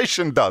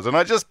Organization does. And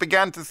I just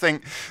began to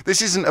think,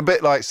 this isn't a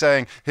bit like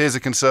saying, here's a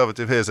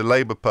Conservative, here's a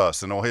Labour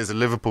person, or here's a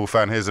Liverpool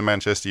fan, here's a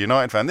Manchester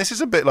United fan. This is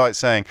a bit like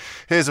saying,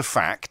 here's a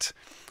fact,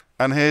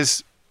 and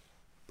here's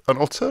an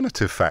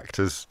alternative fact,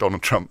 as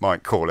Donald Trump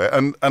might call it.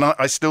 And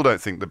I still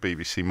don't think the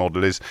BBC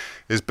model is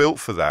built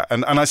for that.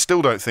 And I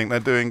still don't think they're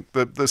doing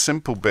the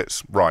simple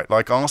bits right,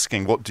 like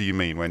asking, what do you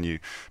mean when you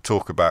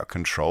talk about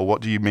control? What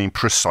do you mean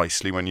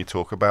precisely when you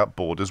talk about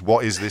borders?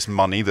 What is this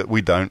money that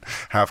we don't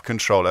have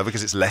control over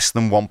because it's less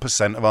than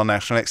 1% of our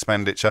national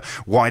expenditure?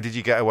 Why did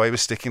you get away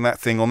with sticking that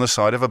thing on the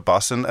side of a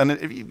bus? And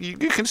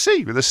you can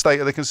see with the state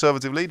of the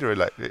Conservative leader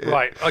elect.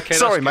 Right, okay.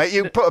 Sorry, mate,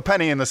 you put a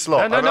penny in the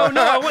slot. No,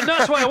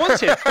 that's what I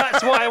wanted.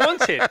 That's why I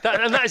wanted.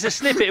 That is a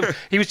snippet.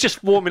 He was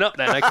just warming up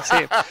then. I could see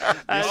him.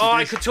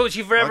 I could talk to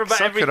you forever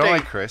about everything. So could I,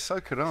 Chris. So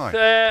could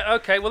I.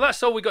 Okay, well,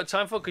 that's all we got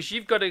time for because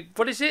you've got to...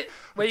 What is it?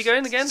 Where are you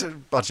going again?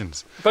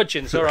 Budgeons.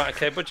 Budgeons, all right,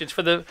 okay, Budgeons.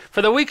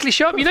 For the weekly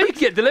shop, you know you can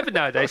get delivered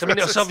nowadays. I mean,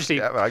 it's obviously...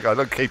 Yeah, I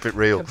don't keep it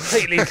real.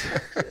 Completely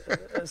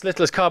as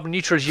little as carbon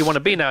neutral as you want to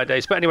be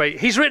nowadays. But anyway,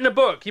 he's written a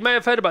book. You may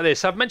have heard about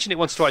this. I've mentioned it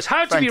once or twice.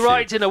 How to Be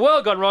Right in a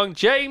World Gone Wrong.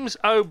 James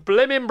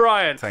O'Blimmin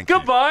Bryan.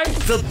 Goodbye.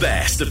 The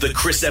best of the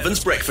Chris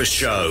Evans Breakfast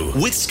Show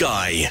with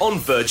Sky on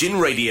Virgin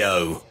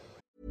Radio.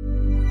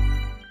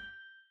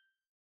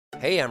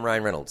 Hey, I'm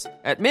Ryan Reynolds.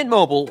 At Mint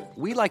Mobile,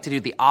 we like to do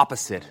the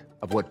opposite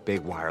of what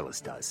Big Wireless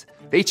does.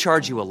 They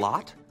charge you a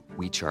lot,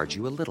 we charge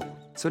you a little.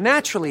 So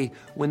naturally,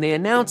 when they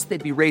announced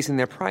they'd be raising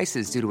their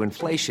prices due to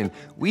inflation,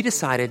 we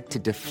decided to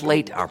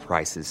deflate our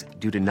prices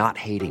due to not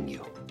hating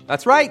you.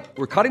 That's right.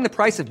 We're cutting the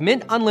price of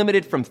Mint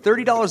Unlimited from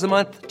 $30 a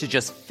month to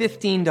just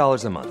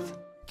 $15 a month.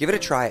 Give it a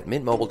try at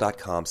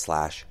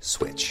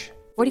mintmobile.com/switch.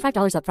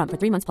 $45 up front for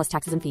 3 months plus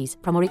taxes and fees.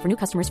 Promo rate for new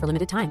customers for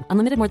limited time.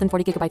 Unlimited more than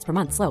 40 gigabytes per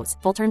month. Slows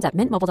full terms at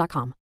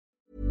mintmobile.com.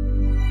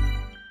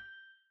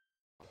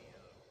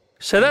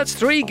 So that's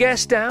 3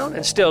 guests down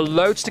and still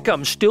loads to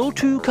come. Still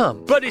to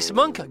come. Buddy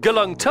Monk,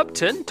 Galung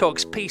Tupton,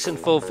 talks peace and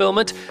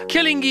fulfillment.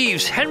 Killing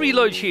Eve's Henry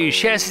Lloyd Hughes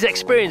shares his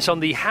experience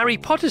on the Harry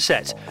Potter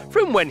set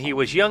from when he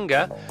was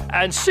younger.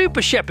 And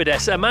Super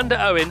Shepherdess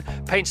Amanda Owen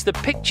paints the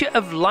picture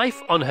of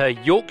life on her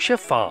Yorkshire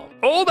farm.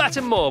 All that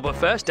and more, but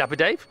first, Dapper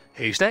Dave,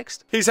 who's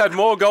next? He's had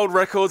more gold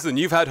records than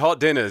you've had hot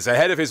dinners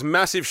ahead of his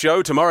massive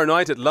show tomorrow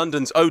night at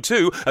London's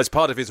O2 as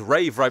part of his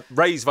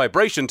Raise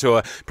Vibration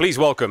tour. Please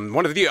welcome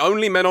one of the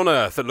only men on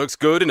earth that looks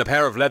good in a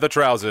pair of leather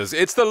trousers.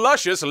 It's the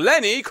luscious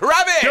Lenny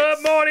Kravitz!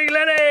 Good morning,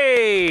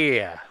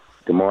 Lenny!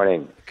 Good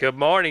morning. Good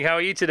morning. How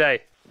are you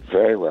today?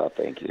 Very well,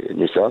 thank you. And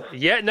yourself?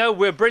 Yeah, no,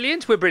 we're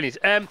brilliant. We're brilliant.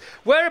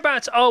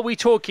 Whereabouts are we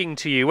talking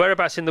to you?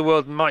 Whereabouts in the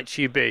world might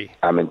you be?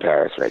 I'm in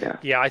Paris right now.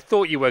 Yeah, I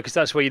thought you were, because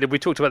that's where you live. We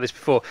talked about this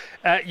before.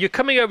 You're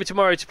coming over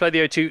tomorrow to play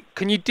the O2.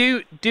 Can you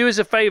do us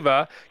a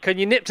favour? Can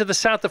you nip to the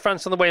south of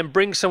France on the way and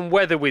bring some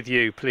weather with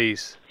you,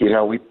 please? You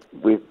know, we've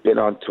been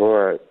on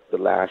tour the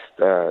last,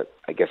 I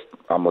guess,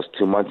 almost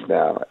 2 months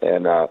now,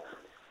 and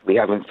we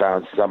haven't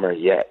found summer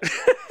yet.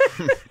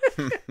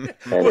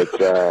 And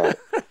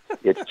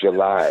it's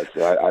July,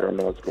 so I don't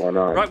know what's going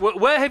on. Right,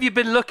 where have you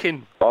been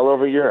looking? All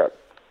over Europe.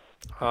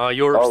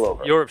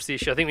 Europe's the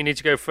issue. I think we need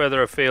to go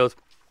further afield.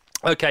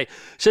 Okay,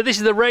 so this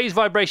is the Raise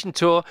Vibration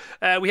Tour.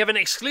 We have an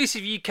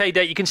exclusive UK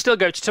date. You can still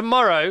go to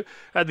tomorrow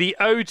at the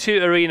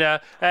O2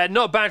 Arena.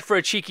 Not bad for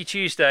a cheeky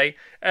Tuesday.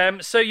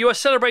 So you are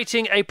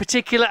celebrating a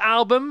particular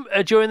album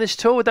during this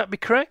tour. Would that be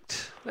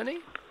correct, Lenny?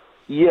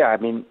 Yeah, I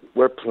mean,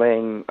 we're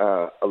playing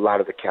a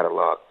lot of the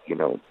catalog, you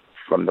know,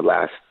 from the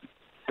last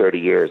 30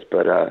 years.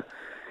 But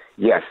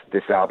yes,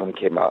 this album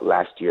came out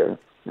last year,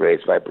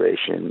 Raise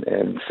Vibration.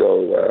 And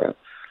so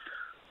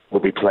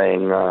we'll be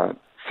playing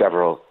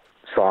several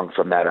songs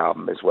from that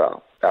album as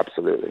well.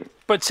 Absolutely.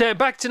 But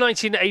back to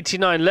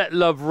 1989, Let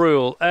Love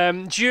Rule.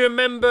 Do you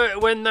remember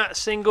when that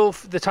single,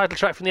 the title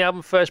track from the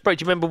album, first broke?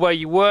 Do you remember where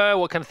you were?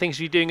 What kind of things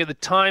were you doing at the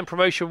time,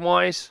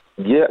 promotion-wise?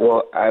 Yeah,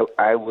 well,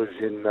 I was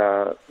in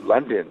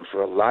London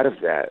for a lot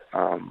of that.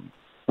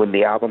 When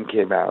the album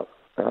came out,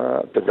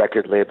 the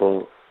record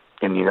label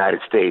in the United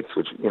States,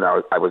 which, you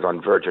know, I was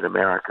on Virgin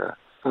America,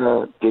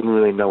 didn't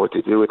really know what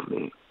to do with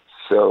me.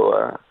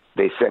 So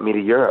they sent me to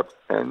Europe,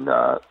 and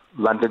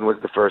London was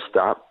the first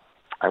stop.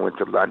 I went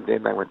to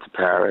London, I went to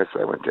Paris,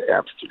 I went to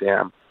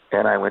Amsterdam,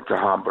 and I went to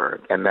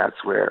Hamburg. And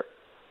that's where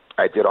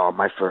I did all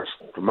my first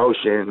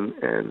promotion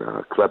and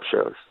club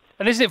shows.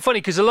 And isn't it funny,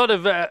 because a lot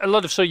of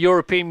sort of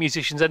European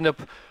musicians end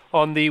up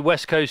on the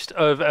west coast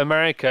of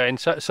America in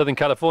Southern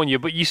California,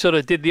 but you sort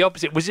of did the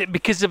opposite. Was it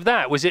because of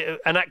that? Was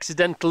it an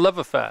accidental love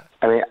affair?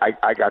 I mean,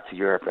 I got to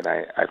Europe and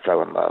I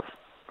fell in love.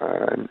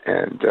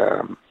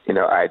 You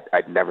know,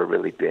 I'd never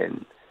really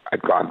been.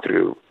 I'd gone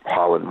through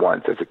Holland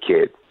once as a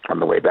kid on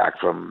the way back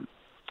from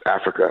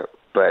Africa.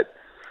 But,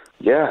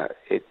 yeah,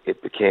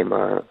 it became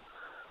a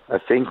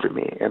thing for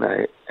me, and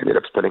I ended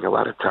up spending a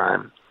lot of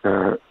time.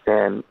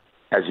 And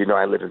as you know,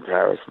 I live in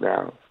Paris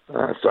now,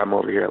 so I'm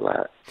over here a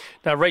lot.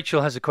 Now,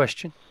 Rachel has a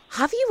question.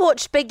 Have you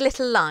watched Big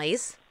Little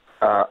Lies?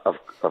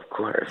 Of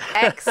course.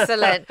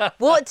 Excellent.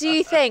 What do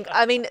you think?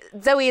 I mean,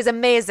 Zoe is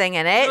amazing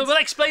in it. Well,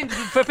 explain,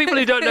 for people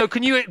who don't know,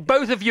 can you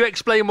both of you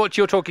explain what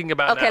you're talking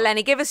about Okay, now?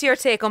 Lenny, give us your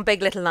take on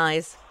Big Little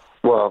Lies.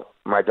 Well,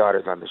 my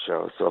daughter's on the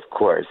show, so of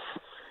course,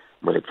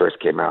 when it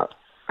first came out,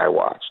 I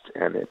watched,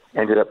 and it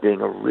ended up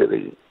being a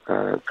really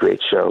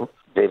great show.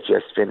 They've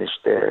just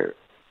finished their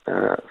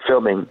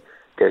filming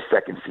their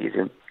second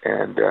season,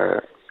 and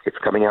it's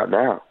coming out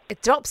now.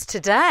 It drops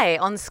today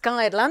on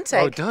Sky Atlantic.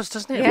 Oh, it does,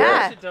 doesn't it? Yeah.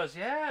 Yes, it does.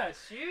 Yeah,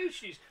 it's huge.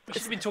 We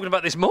should have been talking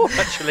about this more,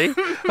 actually.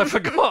 I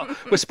forgot.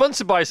 We're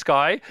sponsored by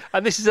Sky,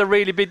 and this is a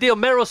really big deal.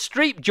 Meryl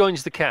Streep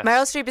joins the cast.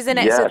 Meryl Streep is in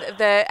it. Yes. So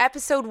the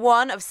episode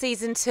 1 of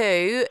season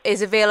 2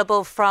 is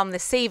available from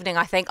this evening,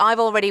 I think. I've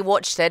already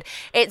watched it.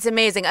 It's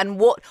amazing. And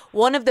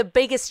one of the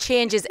biggest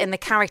changes in the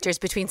characters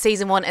between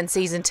season 1 and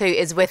season 2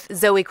 is with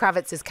Zoe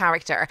Kravitz's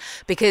character.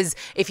 Because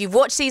if you've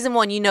watched season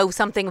 1, you know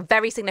something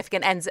very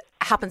significant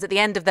happens at the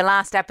end of the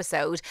last episode,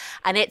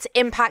 and its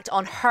impact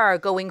on her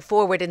going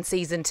forward in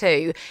season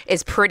 2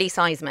 is pretty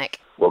seismic.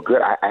 Well,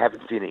 good. I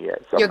haven't seen it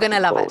yet. So You're going to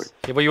love it.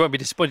 Yeah, well, you won't be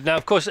disappointed. Now,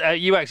 of course,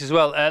 you act as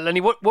well.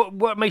 Lenny,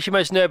 what makes you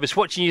most nervous?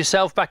 Watching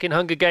yourself back in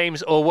Hunger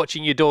Games or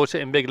watching your daughter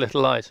in Big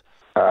Little Lies?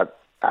 I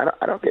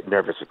don't get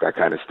nervous with that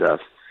kind of stuff.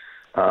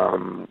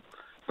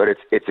 But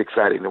it's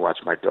exciting to watch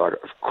my daughter,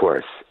 of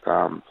course,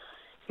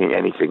 in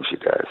anything she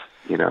does,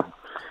 you know.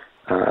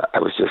 I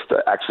was just,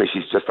 actually,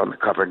 she's just on the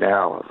cover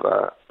now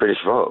of British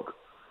Vogue,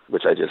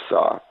 which I just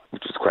saw,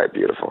 which was quite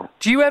beautiful.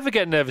 Do you ever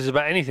get nervous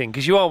about anything?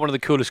 Because you are one of the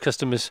coolest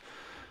customers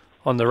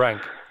on the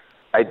rank.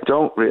 I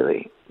don't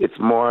really. It's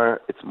more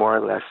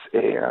or less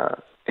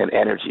an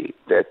energy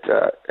that,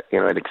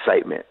 an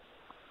excitement.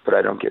 But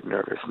I don't get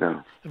nervous,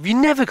 no. Have you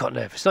never got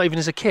nervous, not even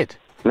as a kid?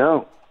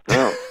 No.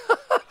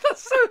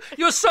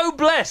 You're so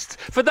blessed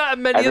for that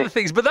and many other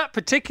things, but that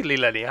particularly,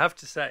 Lenny, I have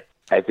to say.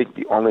 I think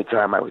the only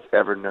time I was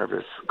ever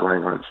nervous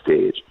going on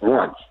stage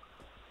once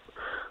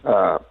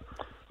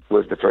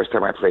was the first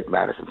time I played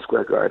Madison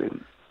Square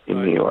Garden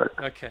in New York.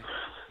 Okay.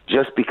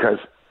 Just because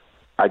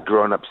I'd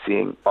grown up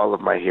seeing all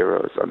of my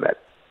heroes on that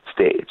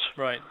stage.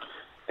 Right.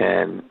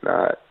 And it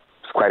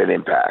was quite an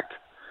impact.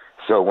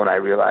 So when I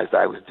realized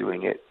I was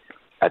doing it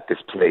at this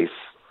place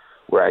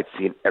where I'd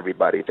seen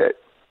everybody that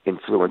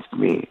influenced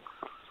me,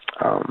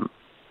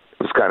 it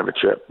was kind of a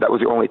trip. That was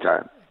the only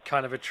time.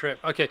 Kind of a trip.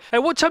 Okay.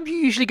 And what time do you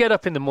usually get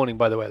up in the morning,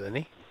 by the way,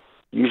 Lenny?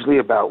 Usually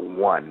about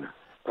 1.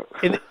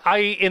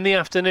 In the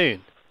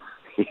afternoon?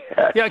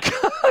 Yeah. Yeah,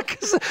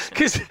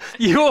 because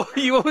you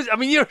always, I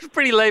mean, you're a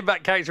pretty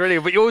laid-back character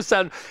anyway, but you always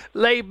sound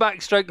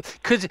laid-back stroke.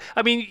 Because,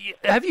 I mean,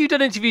 have you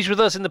done interviews with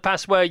us in the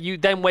past where you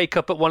then wake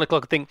up at 1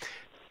 o'clock and think,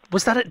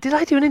 did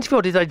I do an interview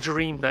or did I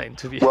dream that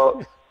interview?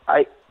 Well,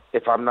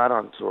 if I'm not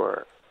on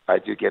tour, I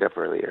do get up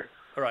earlier.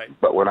 Right.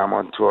 But when I'm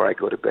on tour, I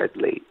go to bed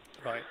late.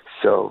 Right.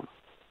 So,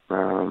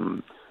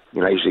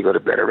 I usually go to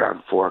bed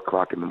around 4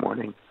 o'clock in the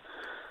morning.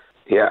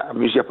 Yeah,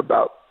 I'm usually up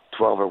about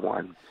 12 or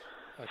 1.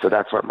 Okay. So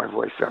that's why my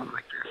voice sounds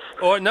like this.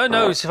 Oh,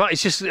 no, it's fine.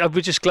 It's just,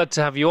 we're just glad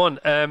to have you on.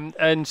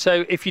 And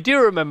so if you do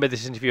remember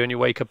this interview and you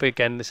wake up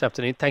again this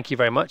afternoon, thank you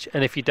very much.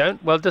 And if you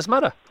don't, well, it doesn't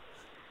matter.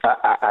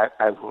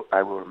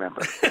 I will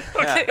remember.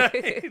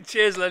 Okay.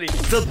 Cheers, Lenny.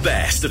 The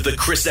best of the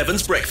Chris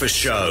Evans Breakfast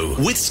Show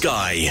with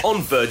Sky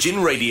on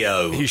Virgin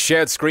Radio. He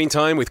shared screen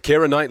time with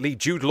Keira Knightley,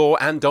 Jude Law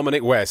and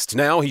Dominic West.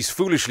 Now he's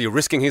foolishly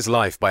risking his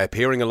life by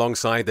appearing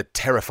alongside the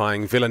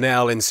terrifying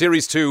Villanelle in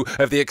Series 2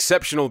 of the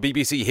exceptional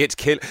BBC hit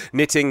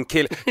Knitting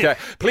Kill.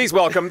 Please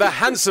welcome the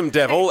handsome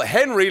devil,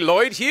 Henry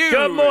Lloyd Hughes.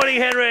 Good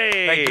morning, Henry.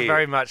 Thank you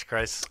very much,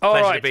 Chris. All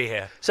Pleasure right. to be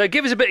here. So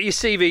give us a bit of your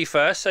CV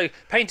first. So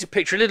paint a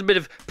picture, a little bit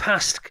of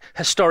past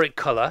historic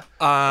colour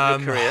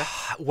of your career.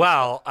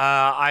 Well,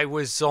 I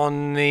was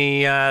on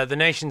the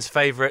nation's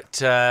favourite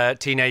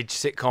teenage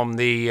sitcom,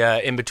 The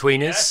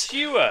Inbetweeners. Yes,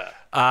 you were.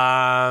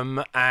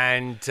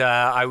 And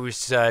I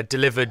was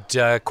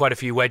delivered quite a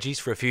few wedgies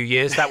for a few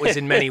years. That was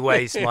in many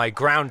ways my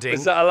grounding.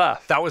 Was that a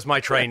laugh? That was my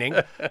training.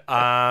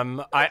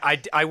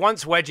 I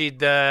once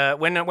wedgied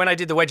when I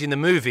did the wedgie in the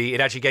movie,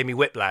 it actually gave me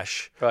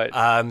whiplash.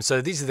 Right.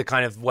 So these are the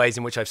kind of ways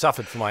in which I've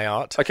suffered for my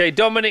art. Okay,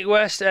 Dominic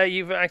West,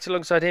 you've acted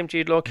alongside him,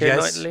 Jude Law, Keira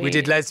Knightley. We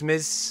did Les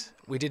Mis.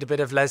 We did a bit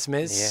of Les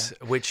Mis,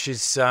 which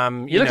is... You're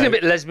looking a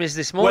bit Les Mis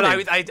this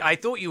morning. Well, I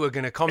thought you were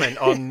going to comment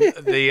on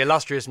the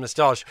illustrious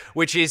moustache,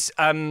 which is...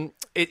 men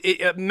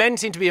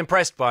seem to be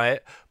impressed by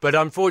it, but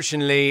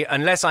unfortunately,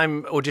 unless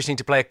I'm auditioning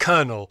to play a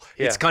colonel,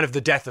 it's kind of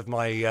the death of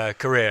my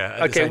career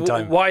at the same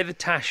time. Why the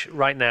tash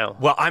right now?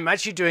 Well, I'm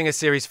actually doing a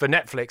series for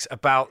Netflix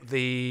about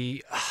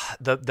the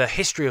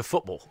history of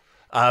football.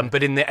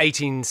 But in the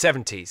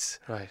 1870s,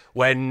 right,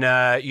 when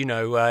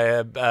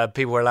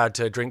people were allowed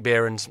to drink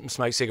beer and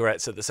smoke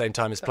cigarettes at the same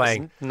time as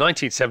playing.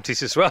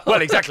 1970s as well.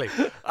 Well, exactly.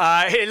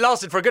 It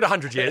lasted for a good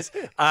 100 years.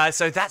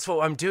 So that's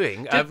what I'm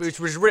doing. Which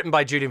was written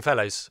by Julian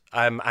Fellows,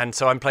 and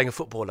so I'm playing a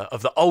footballer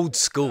of the old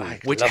school,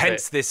 which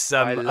hence this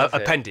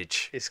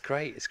appendage. It's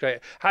great. It's great.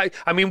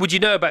 Would you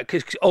know about?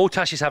 Because all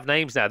tashes have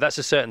names now. That's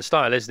a certain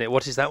style, isn't it?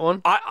 What is that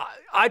one?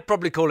 I'd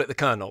probably call it the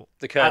Colonel.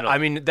 The Colonel.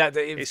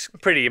 It's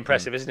pretty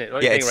impressive, isn't it?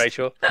 What do you think,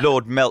 Rachel?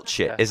 Lord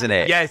Melchett, isn't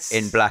it? Yes.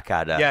 In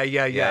Blackadder.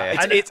 Yeah.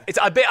 It's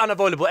a bit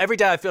unavoidable. Every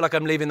day I feel like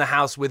I'm leaving the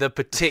house with a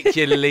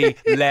particularly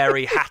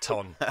Larry hat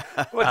on.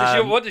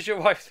 What does your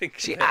wife think?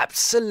 She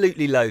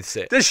absolutely loathes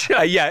it. Does she?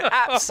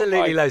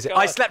 Absolutely loathes it.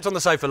 I slept on the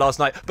sofa last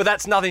night, but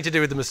that's nothing to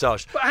do with the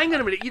moustache. But hang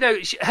on a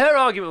minute. Her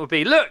argument would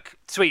be, look,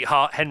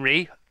 sweetheart,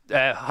 Henry,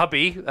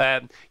 hubby,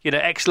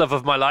 ex-love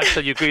of my life, so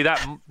you agree with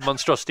that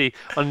monstrosity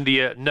under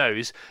your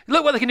nose.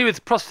 Look what they can do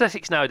with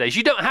prosthetics nowadays.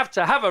 You don't have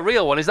to have a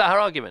real one. Is that her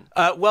argument?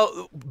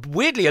 Well,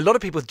 weirdly, a lot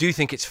of people do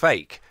think it's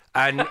fake.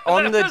 And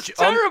on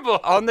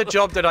on the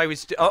job that I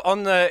was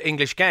on the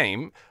English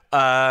Game,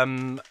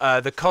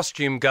 the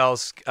costume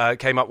girls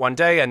came up one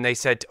day and they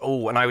said,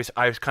 and I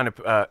was kind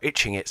of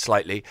itching it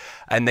slightly,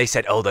 and they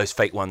said, those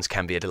fake ones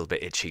can be a little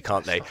bit itchy,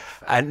 can't they?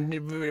 And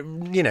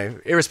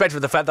irrespective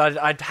of the fact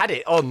that I'd had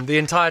it on the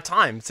entire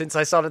time since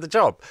I started the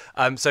job,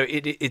 so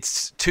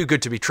it's too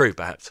good to be true,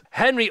 perhaps.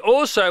 Henry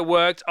also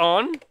worked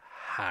on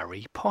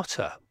Harry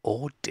Potter,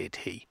 or did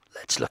he?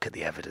 Let's look at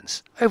the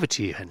evidence. Over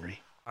to you,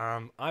 Henry.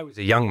 I was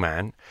a young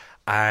man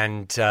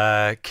and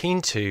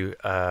keen to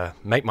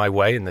make my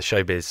way in the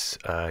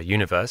showbiz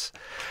universe,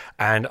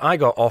 and I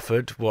got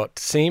offered what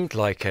seemed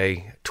like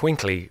a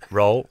twinkly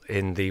role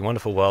in the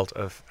wonderful world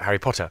of Harry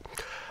Potter.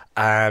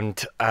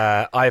 And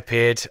I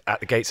appeared at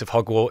the gates of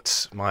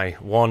Hogwarts, my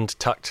wand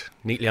tucked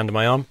neatly under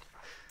my arm,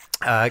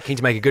 keen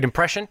to make a good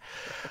impression.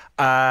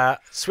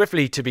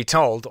 Swiftly to be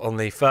told on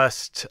the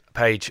first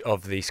page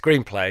of the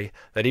screenplay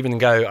that even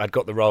though I'd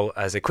got the role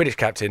as a Quidditch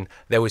captain,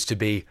 there was to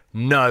be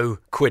no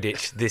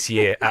Quidditch this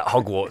year at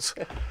Hogwarts.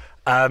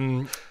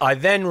 I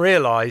then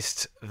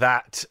realised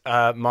that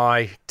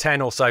my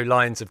 10 or so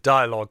lines of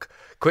dialogue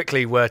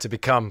quickly were to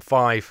become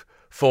 5,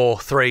 4,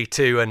 3,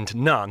 2 and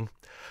none.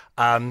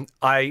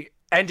 I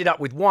ended up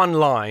with one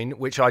line,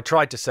 which I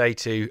tried to say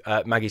to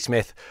Maggie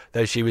Smith,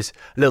 though she was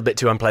a little bit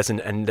too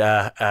unpleasant and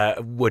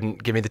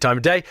wouldn't give me the time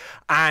of day.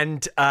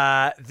 And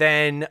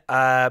then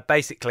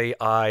basically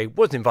I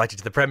wasn't invited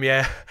to the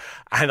premiere,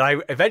 and I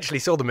eventually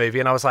saw the movie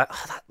and I was like,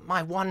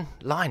 my one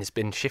line has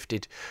been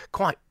shifted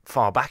quite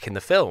far back in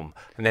the film.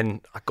 And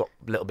then I got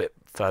a little bit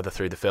further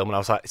through the film and I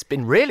was like, it's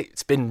been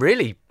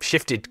really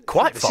shifted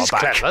quite far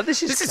back. Clever.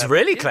 This is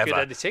really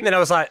clever. And then I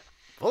was like,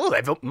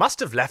 they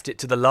must have left it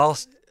to the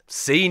last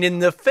scene in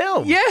the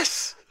film.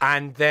 Yes.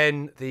 And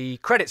then the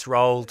credits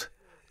rolled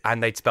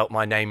and they'd spelt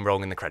my name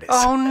wrong in the credits.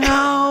 Oh,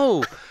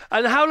 no.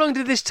 And how long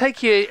did this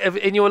take you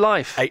in your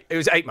life? It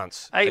was 8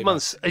 months. 8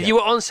 months. Yeah. You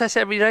were on set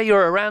every day? You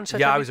were around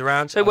set? Yeah, I was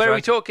around. So where are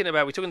we talking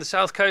about? We're talking the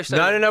South Coast?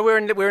 No. We're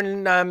in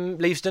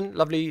Leavesden,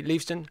 lovely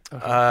Leavesden.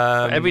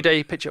 Okay. Every day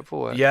you pitch up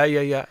for work?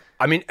 Yeah.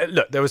 I mean,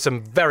 look, there were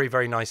some very,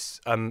 very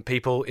nice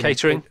people.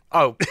 Catering?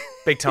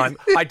 Big time.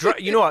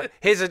 You know what?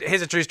 Here's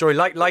a true story.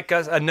 Like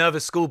a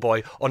nervous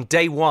schoolboy, on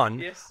day one,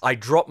 yes. I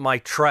dropped my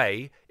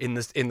tray in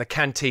the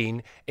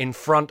canteen in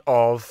front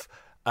of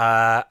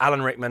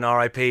Alan Rickman,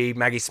 R.I.P.,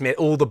 Maggie Smith,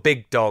 all the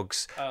big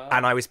dogs,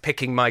 and I was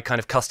picking my kind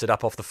of custard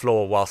up off the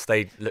floor whilst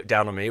they looked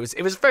down on me. It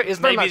was very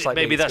much like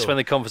maybe that's when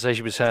the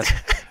conversation was had.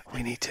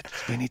 We need to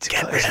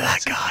get rid of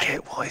that guy.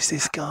 What is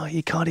this guy?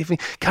 He can't even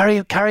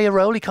carry a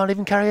roll. He can't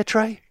even carry a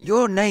tray.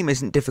 Your name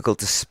isn't difficult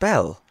to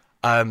spell.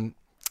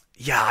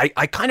 Yeah,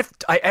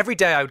 I every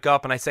day I would go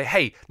up and I'd say,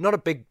 hey, not a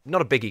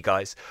biggie,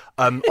 guys.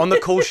 On the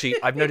call sheet,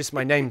 I've noticed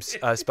my name's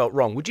spelt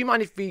wrong. Would you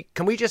mind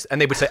can we just?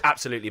 And they would say,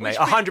 absolutely, mate,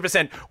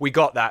 100%. We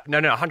got that. No,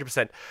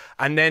 100%.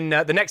 And then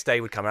the next day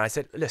would come and I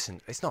said,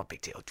 listen, it's not a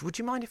big deal. Would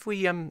you mind if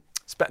we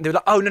they were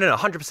like, oh, no,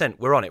 100%.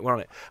 We're on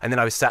it. And then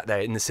I was sat there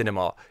in the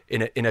cinema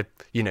in a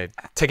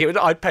ticket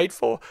that I'd paid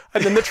for.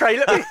 And then the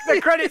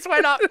credits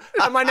went up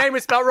and my name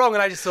was spelled wrong.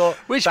 And I just thought,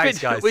 thanks,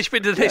 guys. Which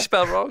bit did they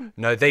spell wrong?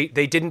 No, they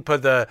didn't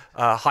put the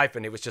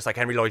hyphen. It was just like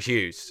Henry Lloyd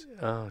Hughes.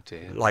 Oh,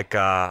 dear. Like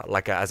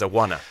as a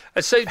oneer.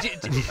 So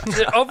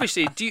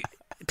obviously,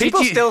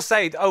 People still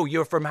say, "Oh,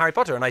 you're from Harry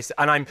Potter," and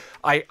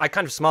I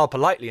kind of smile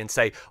politely and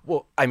say,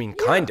 "Well, I mean,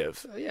 kind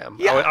of." Yeah.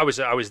 I was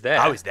there. I was there.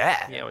 Yeah,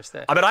 I was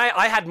there. But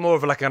I had more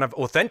of a kind of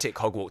authentic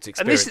Hogwarts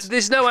experience. And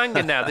there's no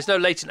anger now. There's no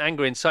latent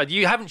anger inside.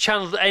 You haven't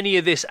channeled any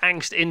of this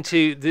angst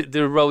into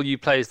the role you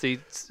play as the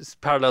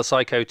parallel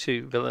psycho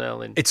to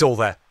Villanelle. It's all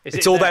there.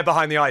 It's all there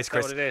behind the eyes,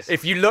 Chris. What it is?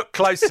 If you look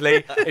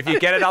closely, if you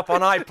get it up on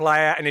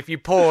iPlayer, and if you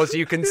pause,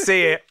 you can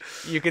see it.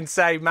 You can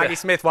say, Maggie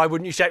Smith, why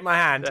wouldn't you shake my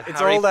hand?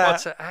 It's all there. Harry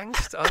Potter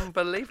angst,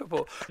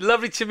 unbelievable.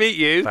 Lovely to meet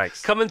you.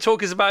 Thanks. Come and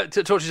talk to us about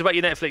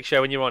your Netflix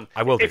show when you're on.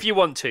 I will do. If you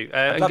want to.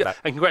 I'd love that.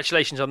 And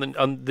congratulations on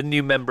the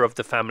new member of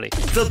the family.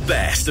 The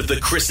best of the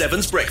Chris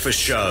Evans Breakfast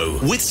Show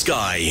with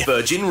Sky,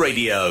 Virgin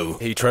Radio.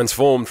 He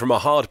transformed from a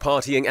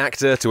hard-partying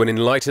actor to an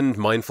enlightened,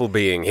 mindful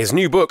being. His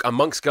new book, A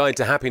Monk's Guide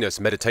to Happiness,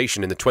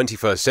 Meditation in the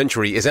 21st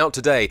Century, is out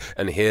today,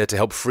 and here to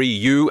help free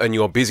you and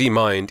your busy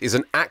mind is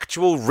an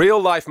actual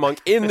real-life monk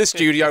in the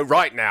studio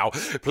right now.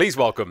 Please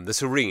welcome the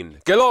serene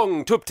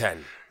Gelong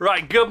Tubten.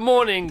 Right, good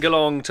morning,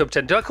 Gelong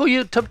Tubten. Do I call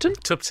you Tubten?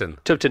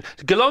 Tubten.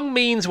 Gelong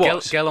means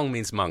what? Gelong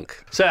means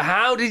monk. So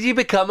how did you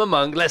become a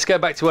monk? Let's go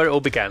back to where it all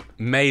began.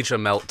 Major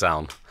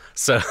meltdown.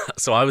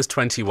 So I was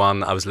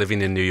 21, I was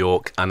living in New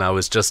York, and I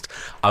was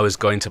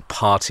going to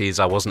parties,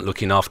 I wasn't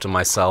looking after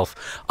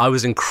myself. I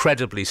was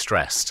incredibly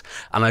stressed,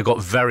 and I got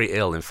very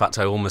ill. In fact,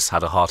 I almost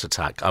had a heart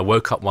attack. I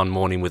woke up one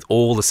morning with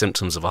all the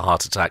symptoms of a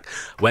heart attack,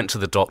 went to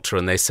the doctor,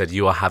 and they said,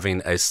 you are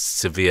having a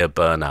severe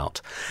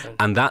burnout.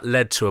 And that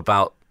led to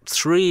about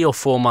 3 or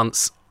 4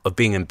 months of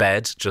being in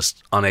bed,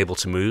 just unable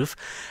to move.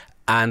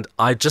 And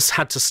I just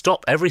had to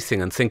stop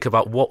everything and think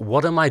about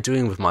what am I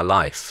doing with my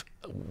life?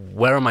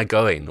 Where am I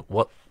going?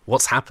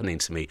 What's happening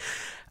to me?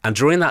 And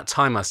during that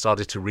time, I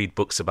started to read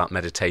books about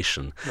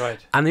meditation. Right.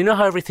 And you know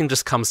how everything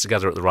just comes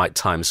together at the right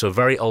time? So a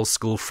very old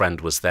school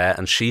friend was there,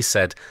 and she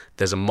said,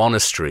 there's a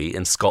monastery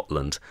in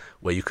Scotland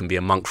where you can be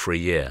a monk for a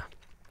year.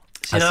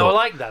 I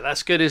like that.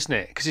 That's good, isn't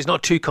it? Because it's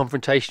not too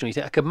confrontational. You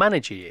think, I could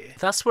manage a year.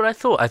 That's what I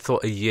thought. I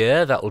thought a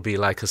year, that would be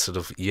like a sort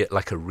of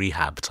like a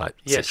rehab type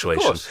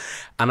situation. Of course.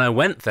 And I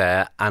went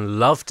there and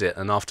loved it.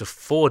 And after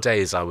 4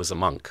 days, I was a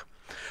monk.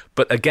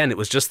 But again, it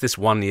was just this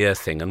 1 year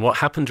thing. And what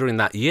happened during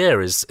that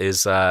year is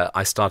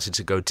I started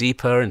to go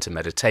deeper into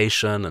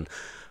meditation and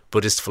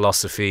Buddhist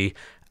philosophy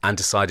and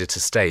decided to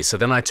stay. So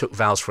then I took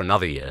vows for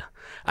another year.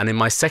 And in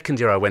my second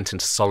year, I went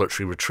into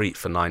solitary retreat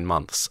for 9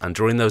 months. And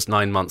during those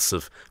 9 months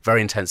of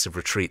very intensive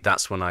retreat,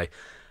 that's when I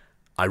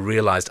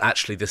realized,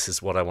 actually, this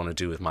is what I want to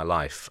do with my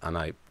life. And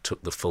I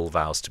took the full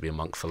vows to be a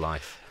monk for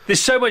life. There's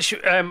so much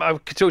I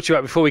could talk to you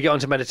about before we get on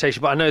to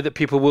meditation, but I know that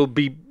people will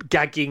be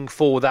gagging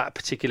for that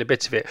particular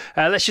bit of it.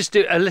 Let's just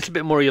do a little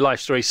bit more of your life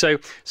story. So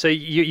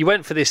you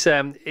went for this,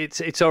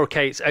 it's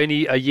okay, it's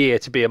only a year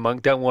to be a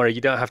monk, don't worry,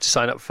 you don't have to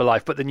sign up for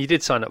life, but then you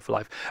did sign up for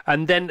life.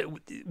 And then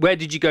where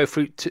did you go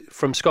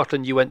from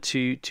Scotland? You went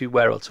to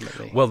where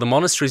ultimately? Well, the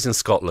monastery's in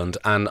Scotland,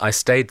 and I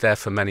stayed there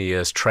for many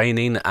years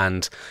training,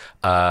 and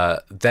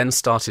then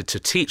started to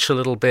teach a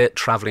little bit,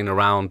 travelling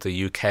around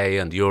the UK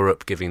and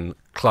Europe, giving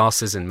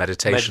classes in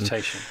meditation.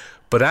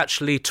 But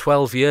actually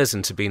 12 years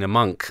into being a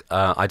monk,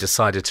 I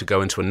decided to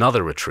go into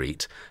another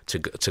retreat to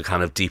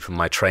kind of deepen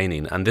my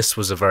training. And this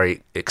was a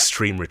very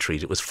extreme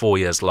retreat. It was 4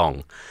 years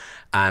long.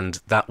 And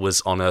that was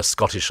on a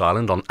Scottish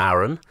island, on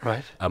Arran.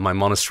 Right. My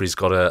monastery's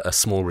got a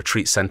small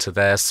retreat centre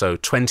there. So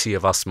 20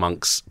 of us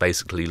monks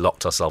basically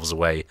locked ourselves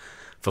away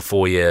for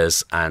 4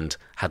 years and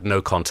had no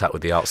contact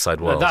with the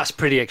outside world. That's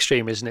pretty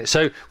extreme, isn't it?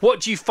 So what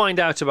do you find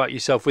out about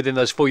yourself within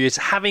those 4 years,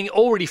 having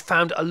already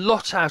found a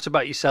lot out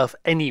about yourself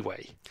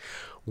anyway?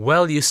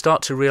 Well, you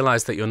start to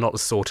realise that you're not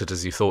as sorted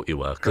as you thought you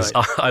were. Because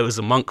Right. I was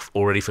a monk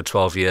already for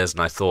 12 years, and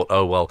I thought,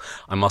 oh, well,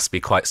 I must be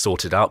quite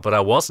sorted out. But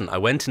I wasn't. I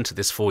went into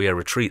this 4-year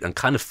retreat and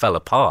kind of fell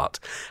apart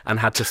and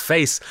had to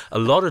face a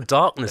lot of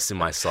darkness in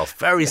myself,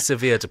 very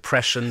severe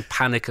depression,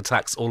 panic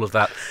attacks, all of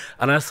that.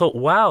 And I thought,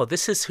 wow,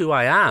 this is who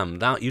I am.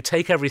 Now, you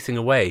take everything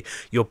away,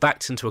 you're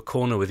backed into a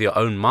corner with your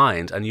own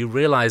mind, and you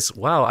realise,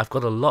 wow, I've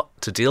got a lot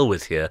to deal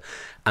with here.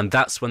 And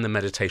that's when the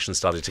meditation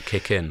started to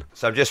kick in.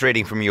 So I'm just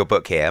reading from your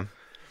book here.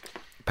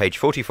 Page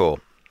 44.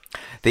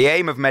 The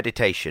aim of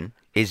meditation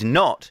is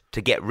not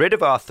to get rid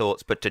of our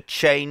thoughts, but to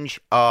change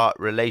our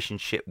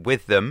relationship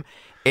with them.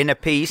 Inner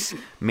peace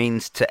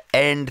means to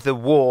end the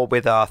war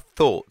with our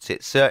thoughts.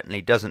 It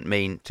certainly doesn't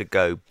mean to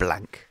go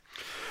blank.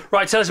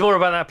 Right, tell us more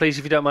about that, please,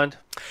 if you don't mind.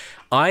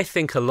 I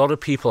think a lot of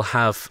people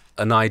have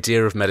an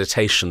idea of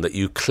meditation that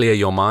you clear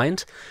your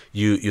mind.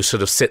 You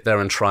sort of sit there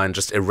and try and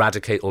just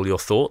eradicate all your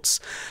thoughts.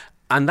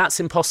 And that's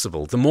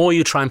impossible. The more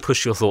you try and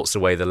push your thoughts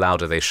away, the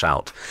louder they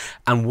shout.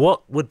 And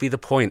what would be the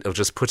point of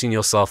just putting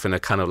yourself in a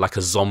kind of like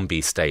a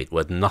zombie state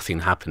with nothing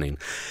happening?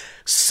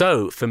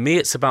 So for me,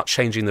 it's about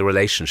changing the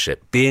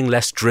relationship, being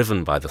less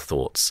driven by the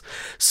thoughts.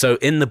 So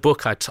in the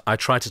book, I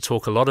try to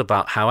talk a lot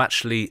about how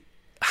actually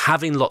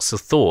having lots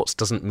of thoughts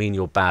doesn't mean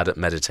you're bad at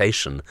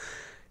meditation.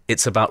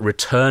 It's about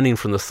returning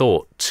from the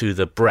thought to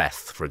the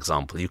breath, for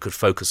example. You could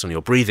focus on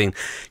your breathing.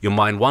 Your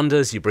mind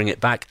wanders, you bring it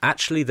back.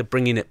 Actually, the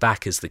bringing it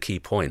back is the key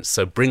point.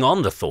 So bring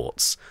on the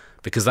thoughts,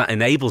 because that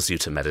enables you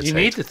to meditate. You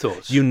need the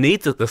thoughts. You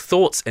need the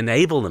thoughts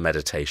enable the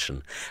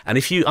meditation. And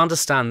if you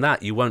understand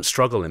that, you won't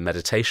struggle in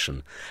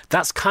meditation.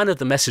 That's kind of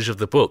the message of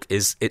the book,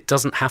 is it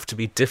doesn't have to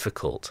be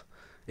difficult.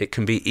 It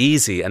can be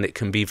easy, and it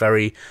can be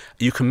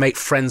you can make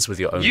friends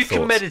with your own thoughts. You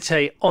can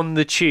meditate on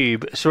the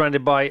tube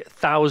surrounded by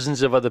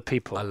thousands of other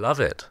people. I love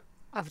it.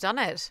 I've done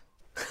it.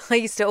 I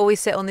used to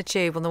always sit on the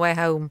tube on the way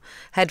home,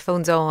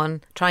 headphones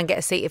on, try and get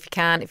a seat if you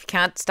can. If you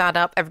can't stand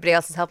up, everybody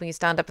else is helping you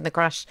stand up in the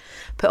crash.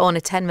 Put on a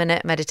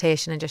 10-minute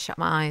meditation and just shut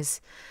my eyes.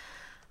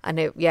 And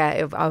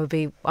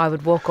I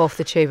would walk off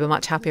the tube a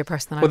much happier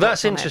person than I was. Well,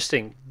 that's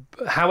interesting.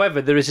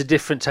 However, there is a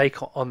different take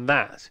on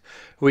that,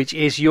 which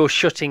is you're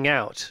shutting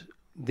out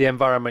the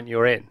environment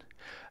you're in.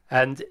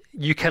 And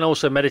you can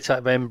also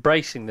meditate by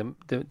embracing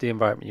the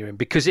environment you're in,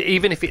 because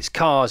even if it's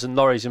cars and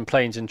lorries and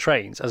planes and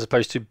trains, as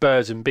opposed to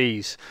birds and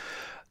bees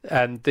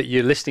that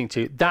you're listening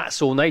to,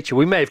 that's all nature.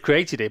 We may have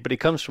created it, but it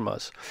comes from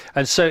us.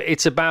 And so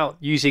it's about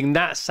using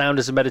that sound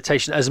as a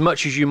meditation as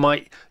much as you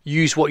might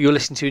use what you're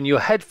listening to in your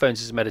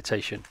headphones as a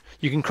meditation.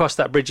 You can cross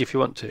that bridge if you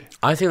want to.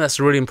 I think that's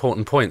a really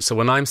important point. So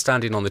when I'm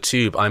standing on the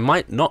tube, I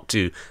might not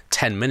do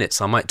 10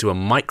 minutes. I might do a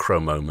micro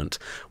moment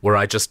where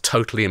I just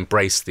totally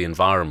embrace the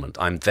environment.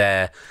 I'm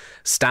there,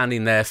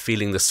 standing there,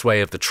 feeling the sway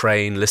of the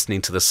train,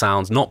 listening to the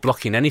sounds, not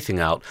blocking anything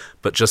out,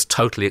 but just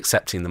totally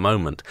accepting the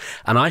moment.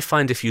 And I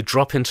find if you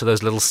drop into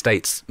those little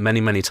states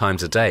many, many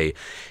times a day,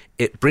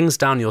 It brings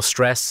down your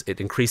stress.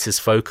 It increases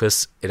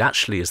focus. It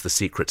actually is the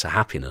secret to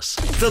happiness.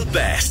 The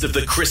best of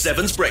the Chris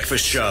Evans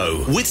Breakfast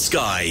Show with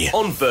Sky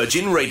on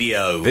Virgin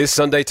Radio. This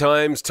Sunday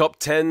Times top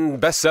 10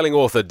 best-selling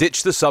author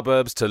ditched the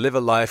suburbs to live a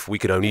life we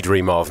could only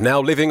dream of. Now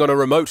living on a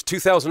remote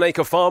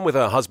 2,000-acre farm with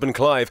her husband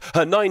Clive,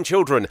 her 9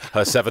 children,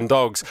 her 7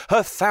 dogs,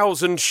 her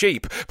 1,000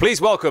 sheep. Please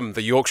welcome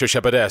the Yorkshire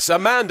Shepherdess,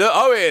 Amanda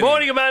Owen.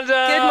 Morning,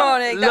 Amanda. Good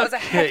morning. That was a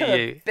Look heck of at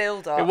a you.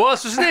 build-up. It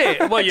was, wasn't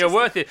it? Well, you're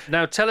worth it.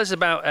 Now, tell us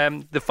about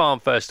the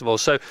farm, first of all.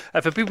 So,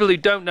 for people who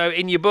don't know,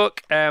 in your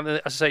book, as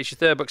I say, it's your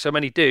 3rd book, so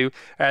many do,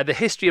 The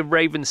History of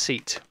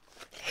Ravenseat.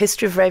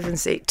 History of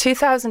Ravenseat.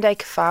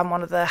 2,000-acre farm,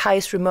 one of the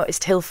highest,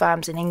 remotest hill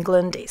farms in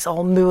England. It's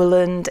all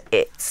moorland.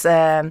 It's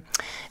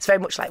very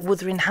much like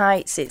Wuthering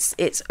Heights.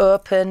 It's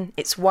open.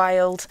 It's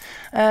wild.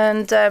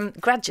 And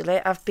gradually,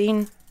 I've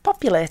been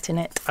populating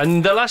it.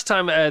 And the last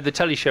time the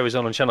telly show was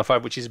on Channel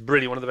 5, which is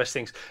brilliant, one of the best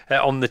things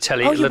on the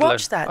telly. Oh, you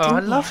watched that,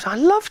 didn't you? I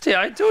loved it.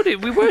 I adored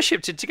it. We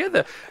worshipped it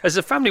together as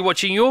a family,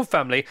 watching your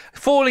family,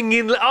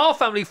 our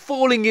family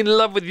falling in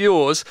love with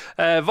yours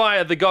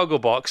via the goggle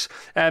box.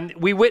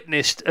 We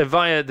witnessed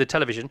via the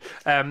television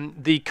one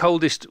of the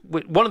coldest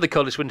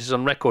winters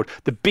on record,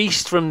 the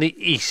Beast from the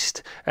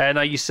East.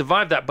 Now, you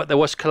survived that, but there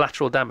was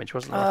collateral damage,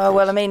 wasn't there? Oh,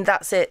 well, I mean,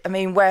 that's it. I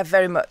mean, we're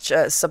very much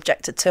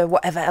subjected to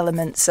whatever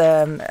elements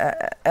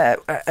are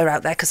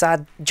out there because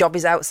our job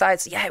is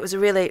outside. So yeah, it was a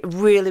really,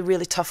 really,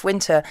 really tough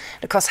winter.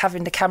 And of course,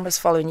 having the cameras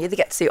following you, they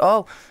get to see it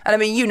all. And I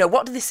mean,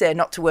 what do they say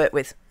not to work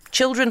with?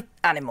 Children,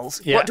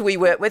 animals. Yeah. What do we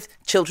work with?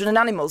 Children and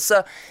animals.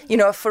 So,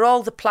 for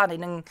all the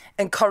planning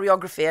and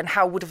choreography and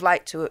how would have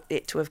liked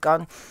it to have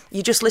gone,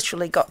 you just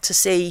literally got to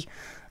see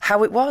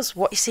how it was.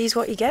 What you see is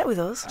what you get with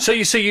us. So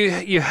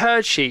you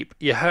herd sheep,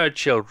 you herd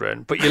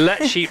children, but you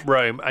let sheep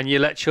roam and you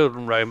let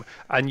children roam,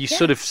 and you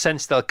sort of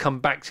sense they'll come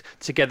back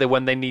together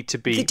when they need to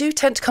be. They do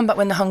tend to come back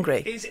when they're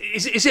hungry. Does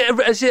the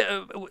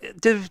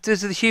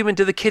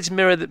kids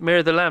mirror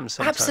the lambs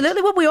sometimes?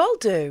 Absolutely. Well, we all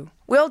do.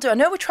 We all do. I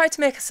know we try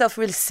to make ourselves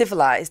really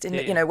civilised in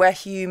we're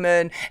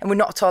human and we're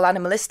not at all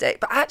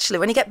animalistic, but actually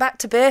when you get back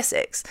to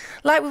basics,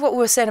 like with what we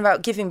were saying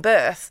about giving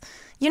birth,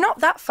 you're not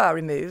that far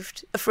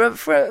removed from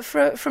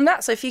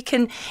that. So if you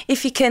can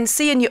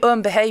see in your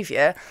own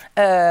behaviour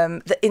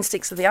the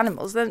instincts of the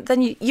animals,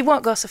 then you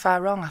won't go so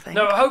far wrong, I think.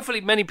 No, hopefully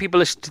many people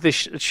listening to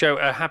this show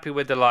are happy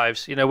with their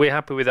lives. We're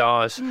happy with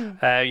ours.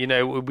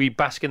 We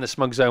bask in the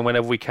smug zone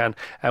whenever we can,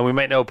 and we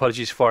make no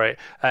apologies for it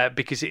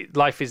because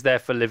life is there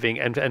for living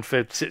and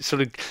for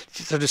sort of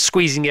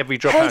squeezing every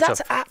drop out of.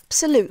 That's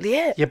absolutely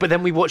it. Yeah, but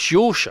then we watch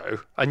your show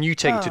and you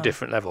take it to a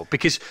different level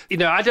because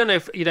I don't know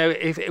if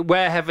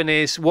where heaven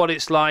is, what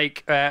it's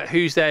like,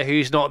 who's there,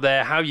 who's not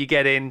there, how you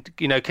get in,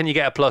 can you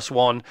get a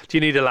 +1, do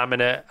you need a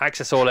laminate,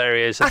 access all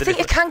areas? I think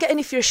you can get in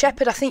if you're a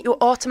shepherd. I think you're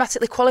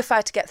automatically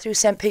qualified to get through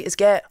St Peter's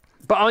Gate.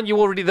 But aren't you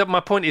already there? My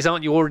point is,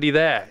 aren't you already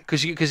there?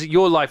 Because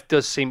your life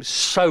does seem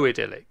so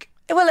idyllic.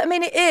 Well, I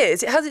mean, it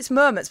is. It has its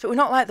moments, but we're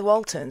not like the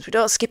Waltons. We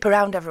don't skip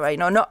around everywhere.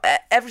 Not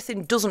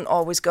everything doesn't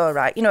always go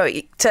right.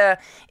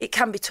 It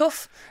can be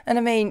tough. And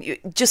I mean,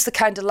 just the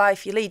kind of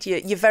life you lead,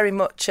 you're very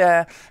much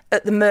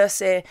at the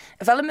mercy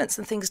of elements,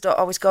 and things don't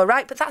always go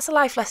right. But that's a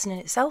life lesson in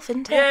itself,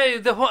 isn't it?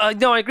 Yeah.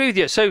 No, I agree with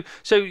you. So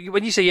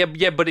when you say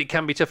yeah, but it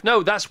can be tough.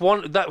 No, that's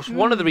one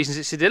of the reasons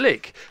it's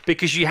idyllic,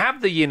 because you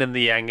have the yin and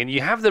the yang, and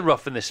you have the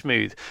rough and the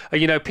smooth.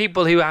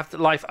 People who have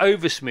life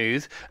over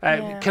smooth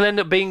can end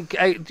up being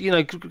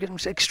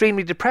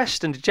extremely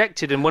depressed and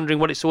dejected and wondering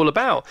what it's all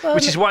about,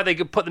 which is why they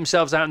could put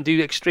themselves out and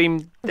do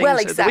extreme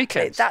things at the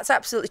weekends. That's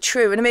absolutely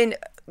true. And I mean,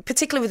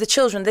 particularly with the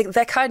children,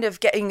 they're kind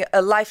of getting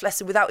a life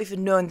lesson without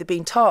even knowing they're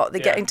being taught.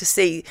 They're getting to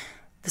see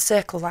the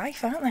circle of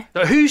life, aren't they?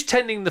 Now, who's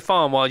tending the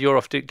farm while you're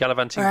off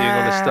gallivanting doing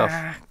all this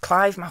stuff?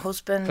 Clive, my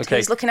husband. Okay.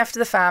 He's looking after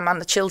the farm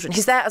and the children.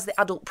 He's there as the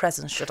adult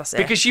presence, should I say?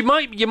 Because you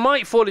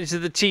might fall into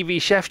the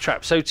TV chef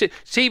trap. So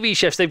TV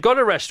chefs, they've got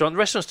a restaurant. The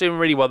restaurant's doing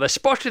really well. They're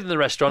spotted in the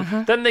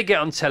restaurant. Then they get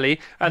on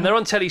telly, and they're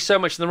on telly so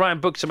much, and they're writing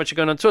books so much, and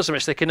going on tour so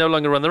much, they can no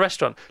longer run the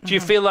restaurant. Do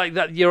you feel like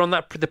that you're on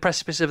the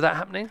precipice of that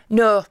happening?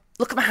 No.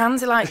 Look at my hands,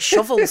 they're like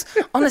shovels.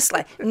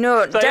 Honestly,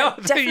 no,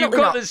 definitely You've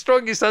got the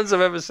strongest hands I've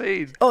ever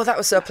seen. Oh, that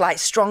was so polite.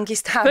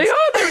 Strongest hands. They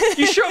are.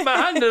 You shook my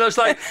hand and I was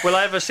like, will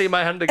I ever see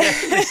my hand again?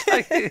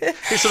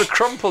 It's sort of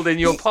crumpled in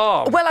your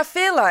palm. Well, I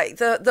feel like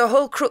the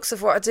whole crux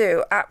of what I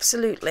do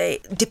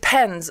absolutely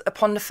depends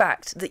upon the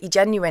fact that you're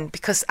genuine,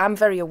 because I'm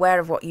very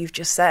aware of what you've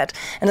just said.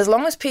 And as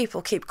long as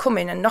people keep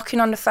coming and knocking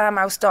on the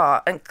farmhouse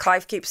door, and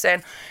Clive keeps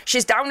saying,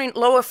 she's down in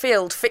lower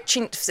field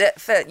fitching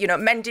for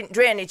mending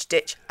drainage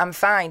ditch, I'm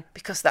fine,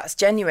 because that's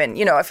genuine.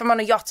 If I'm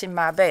on a yacht in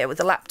Marbella with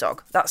a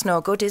lapdog, that's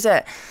no good, is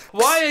it?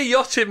 Why a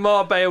yacht in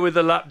Marbella with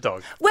a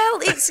lapdog? Well,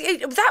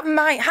 that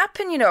might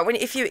happen,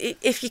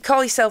 if you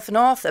call yourself an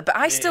author, but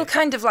I still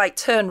kind of like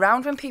turn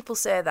round when people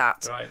say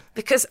that, right?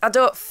 Because I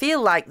don't feel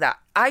like that.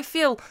 I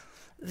feel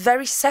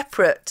very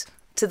separate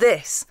to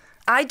this.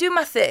 I do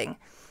my thing,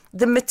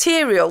 the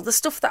material, the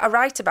stuff that I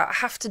write about, I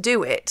have to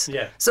do it.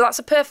 Yeah. So that's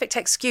a perfect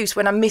excuse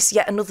when I miss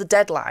yet another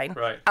deadline.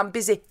 Right. I'm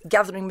busy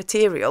gathering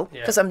material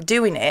because I'm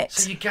doing it.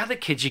 So you gather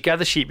kids, you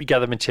gather sheep, you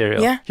gather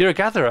material. Yeah. You're a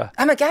gatherer.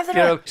 I'm a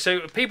gatherer.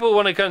 So people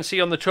want to go and see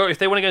on the tour. If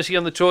they want to go and see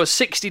on the tour,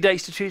 60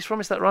 days to choose from.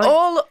 Is that right?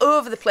 All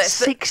over the place.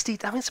 60.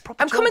 That means a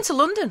proper I'm tour. coming to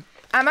London.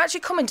 I'm actually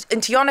coming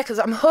into your neck because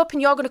I'm hoping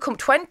you're going to come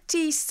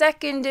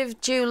 22nd of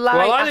July.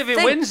 Well, I live in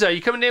think. Windsor.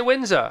 You coming near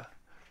Windsor?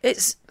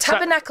 It's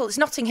Tabernacle. It's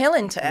Notting Hill,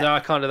 isn't it? No, I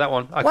can't do that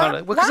one. I Why?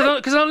 can't.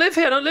 Because I don't live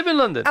here. I don't live in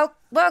London.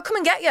 I'll come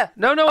and get you.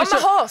 No, on my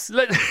horse.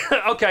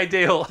 Okay,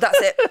 deal. That's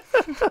it.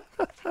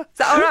 Is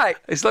that all right?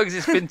 As long as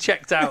it's been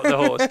checked out, the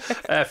horse,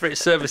 for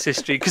its service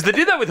history. Because they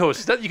did that with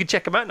horses. You can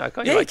check them out now,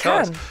 can't you? Yeah, Like you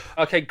can. cars.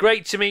 Okay,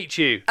 great to meet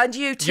you. And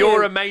you too.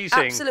 You're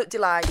amazing. Absolute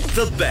delight.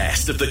 The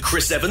best of the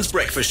Chris Evans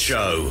Breakfast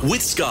Show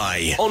with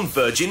Sky on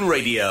Virgin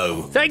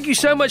Radio. Thank you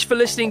so much for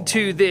listening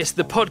to this,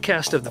 the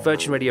podcast of the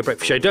Virgin Radio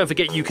Breakfast Show. Don't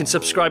forget you can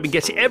subscribe and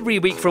get it every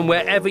week from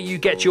wherever you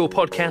get your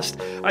podcast,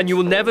 and you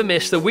will never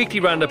miss the weekly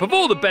roundup of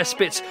all the best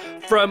bits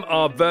from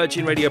our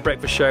Virgin Radio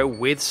Breakfast Show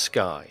with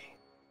Sky.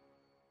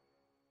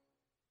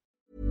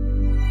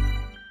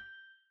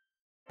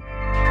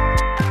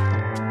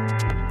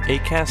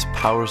 Acast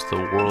powers the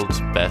world's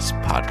best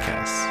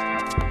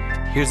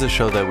podcasts. Here's a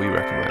show that we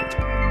recommend.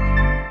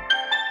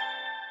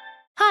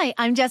 Hi,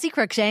 I'm Jessie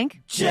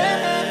Cruikshank. Jessie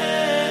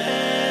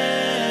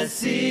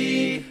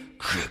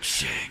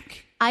Cruikshank.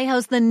 I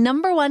host the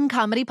 #1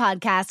 comedy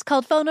podcast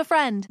called Phone a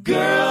Friend.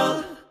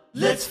 Girl,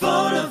 let's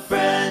phone a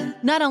friend.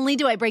 Not only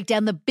do I break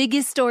down the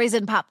biggest stories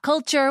in pop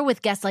culture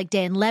with guests like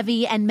Dan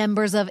Levy and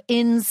members of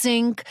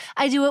NSYNC,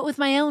 I do it with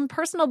my own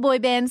personal boy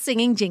band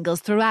singing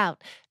jingles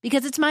throughout.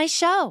 Because it's my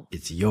show.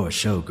 It's your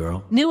show,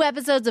 girl. New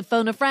episodes of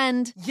Phone a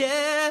Friend.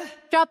 Yeah.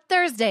 Drop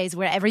Thursdays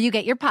wherever you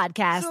get your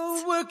podcasts.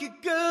 So work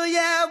it, girl,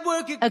 yeah,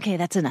 work it. Okay,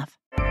 that's enough.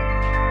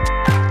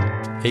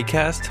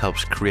 Acast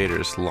helps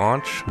creators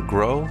launch,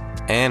 grow,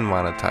 and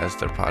monetize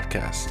their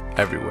podcasts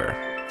everywhere.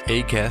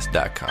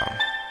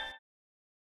 Acast.com.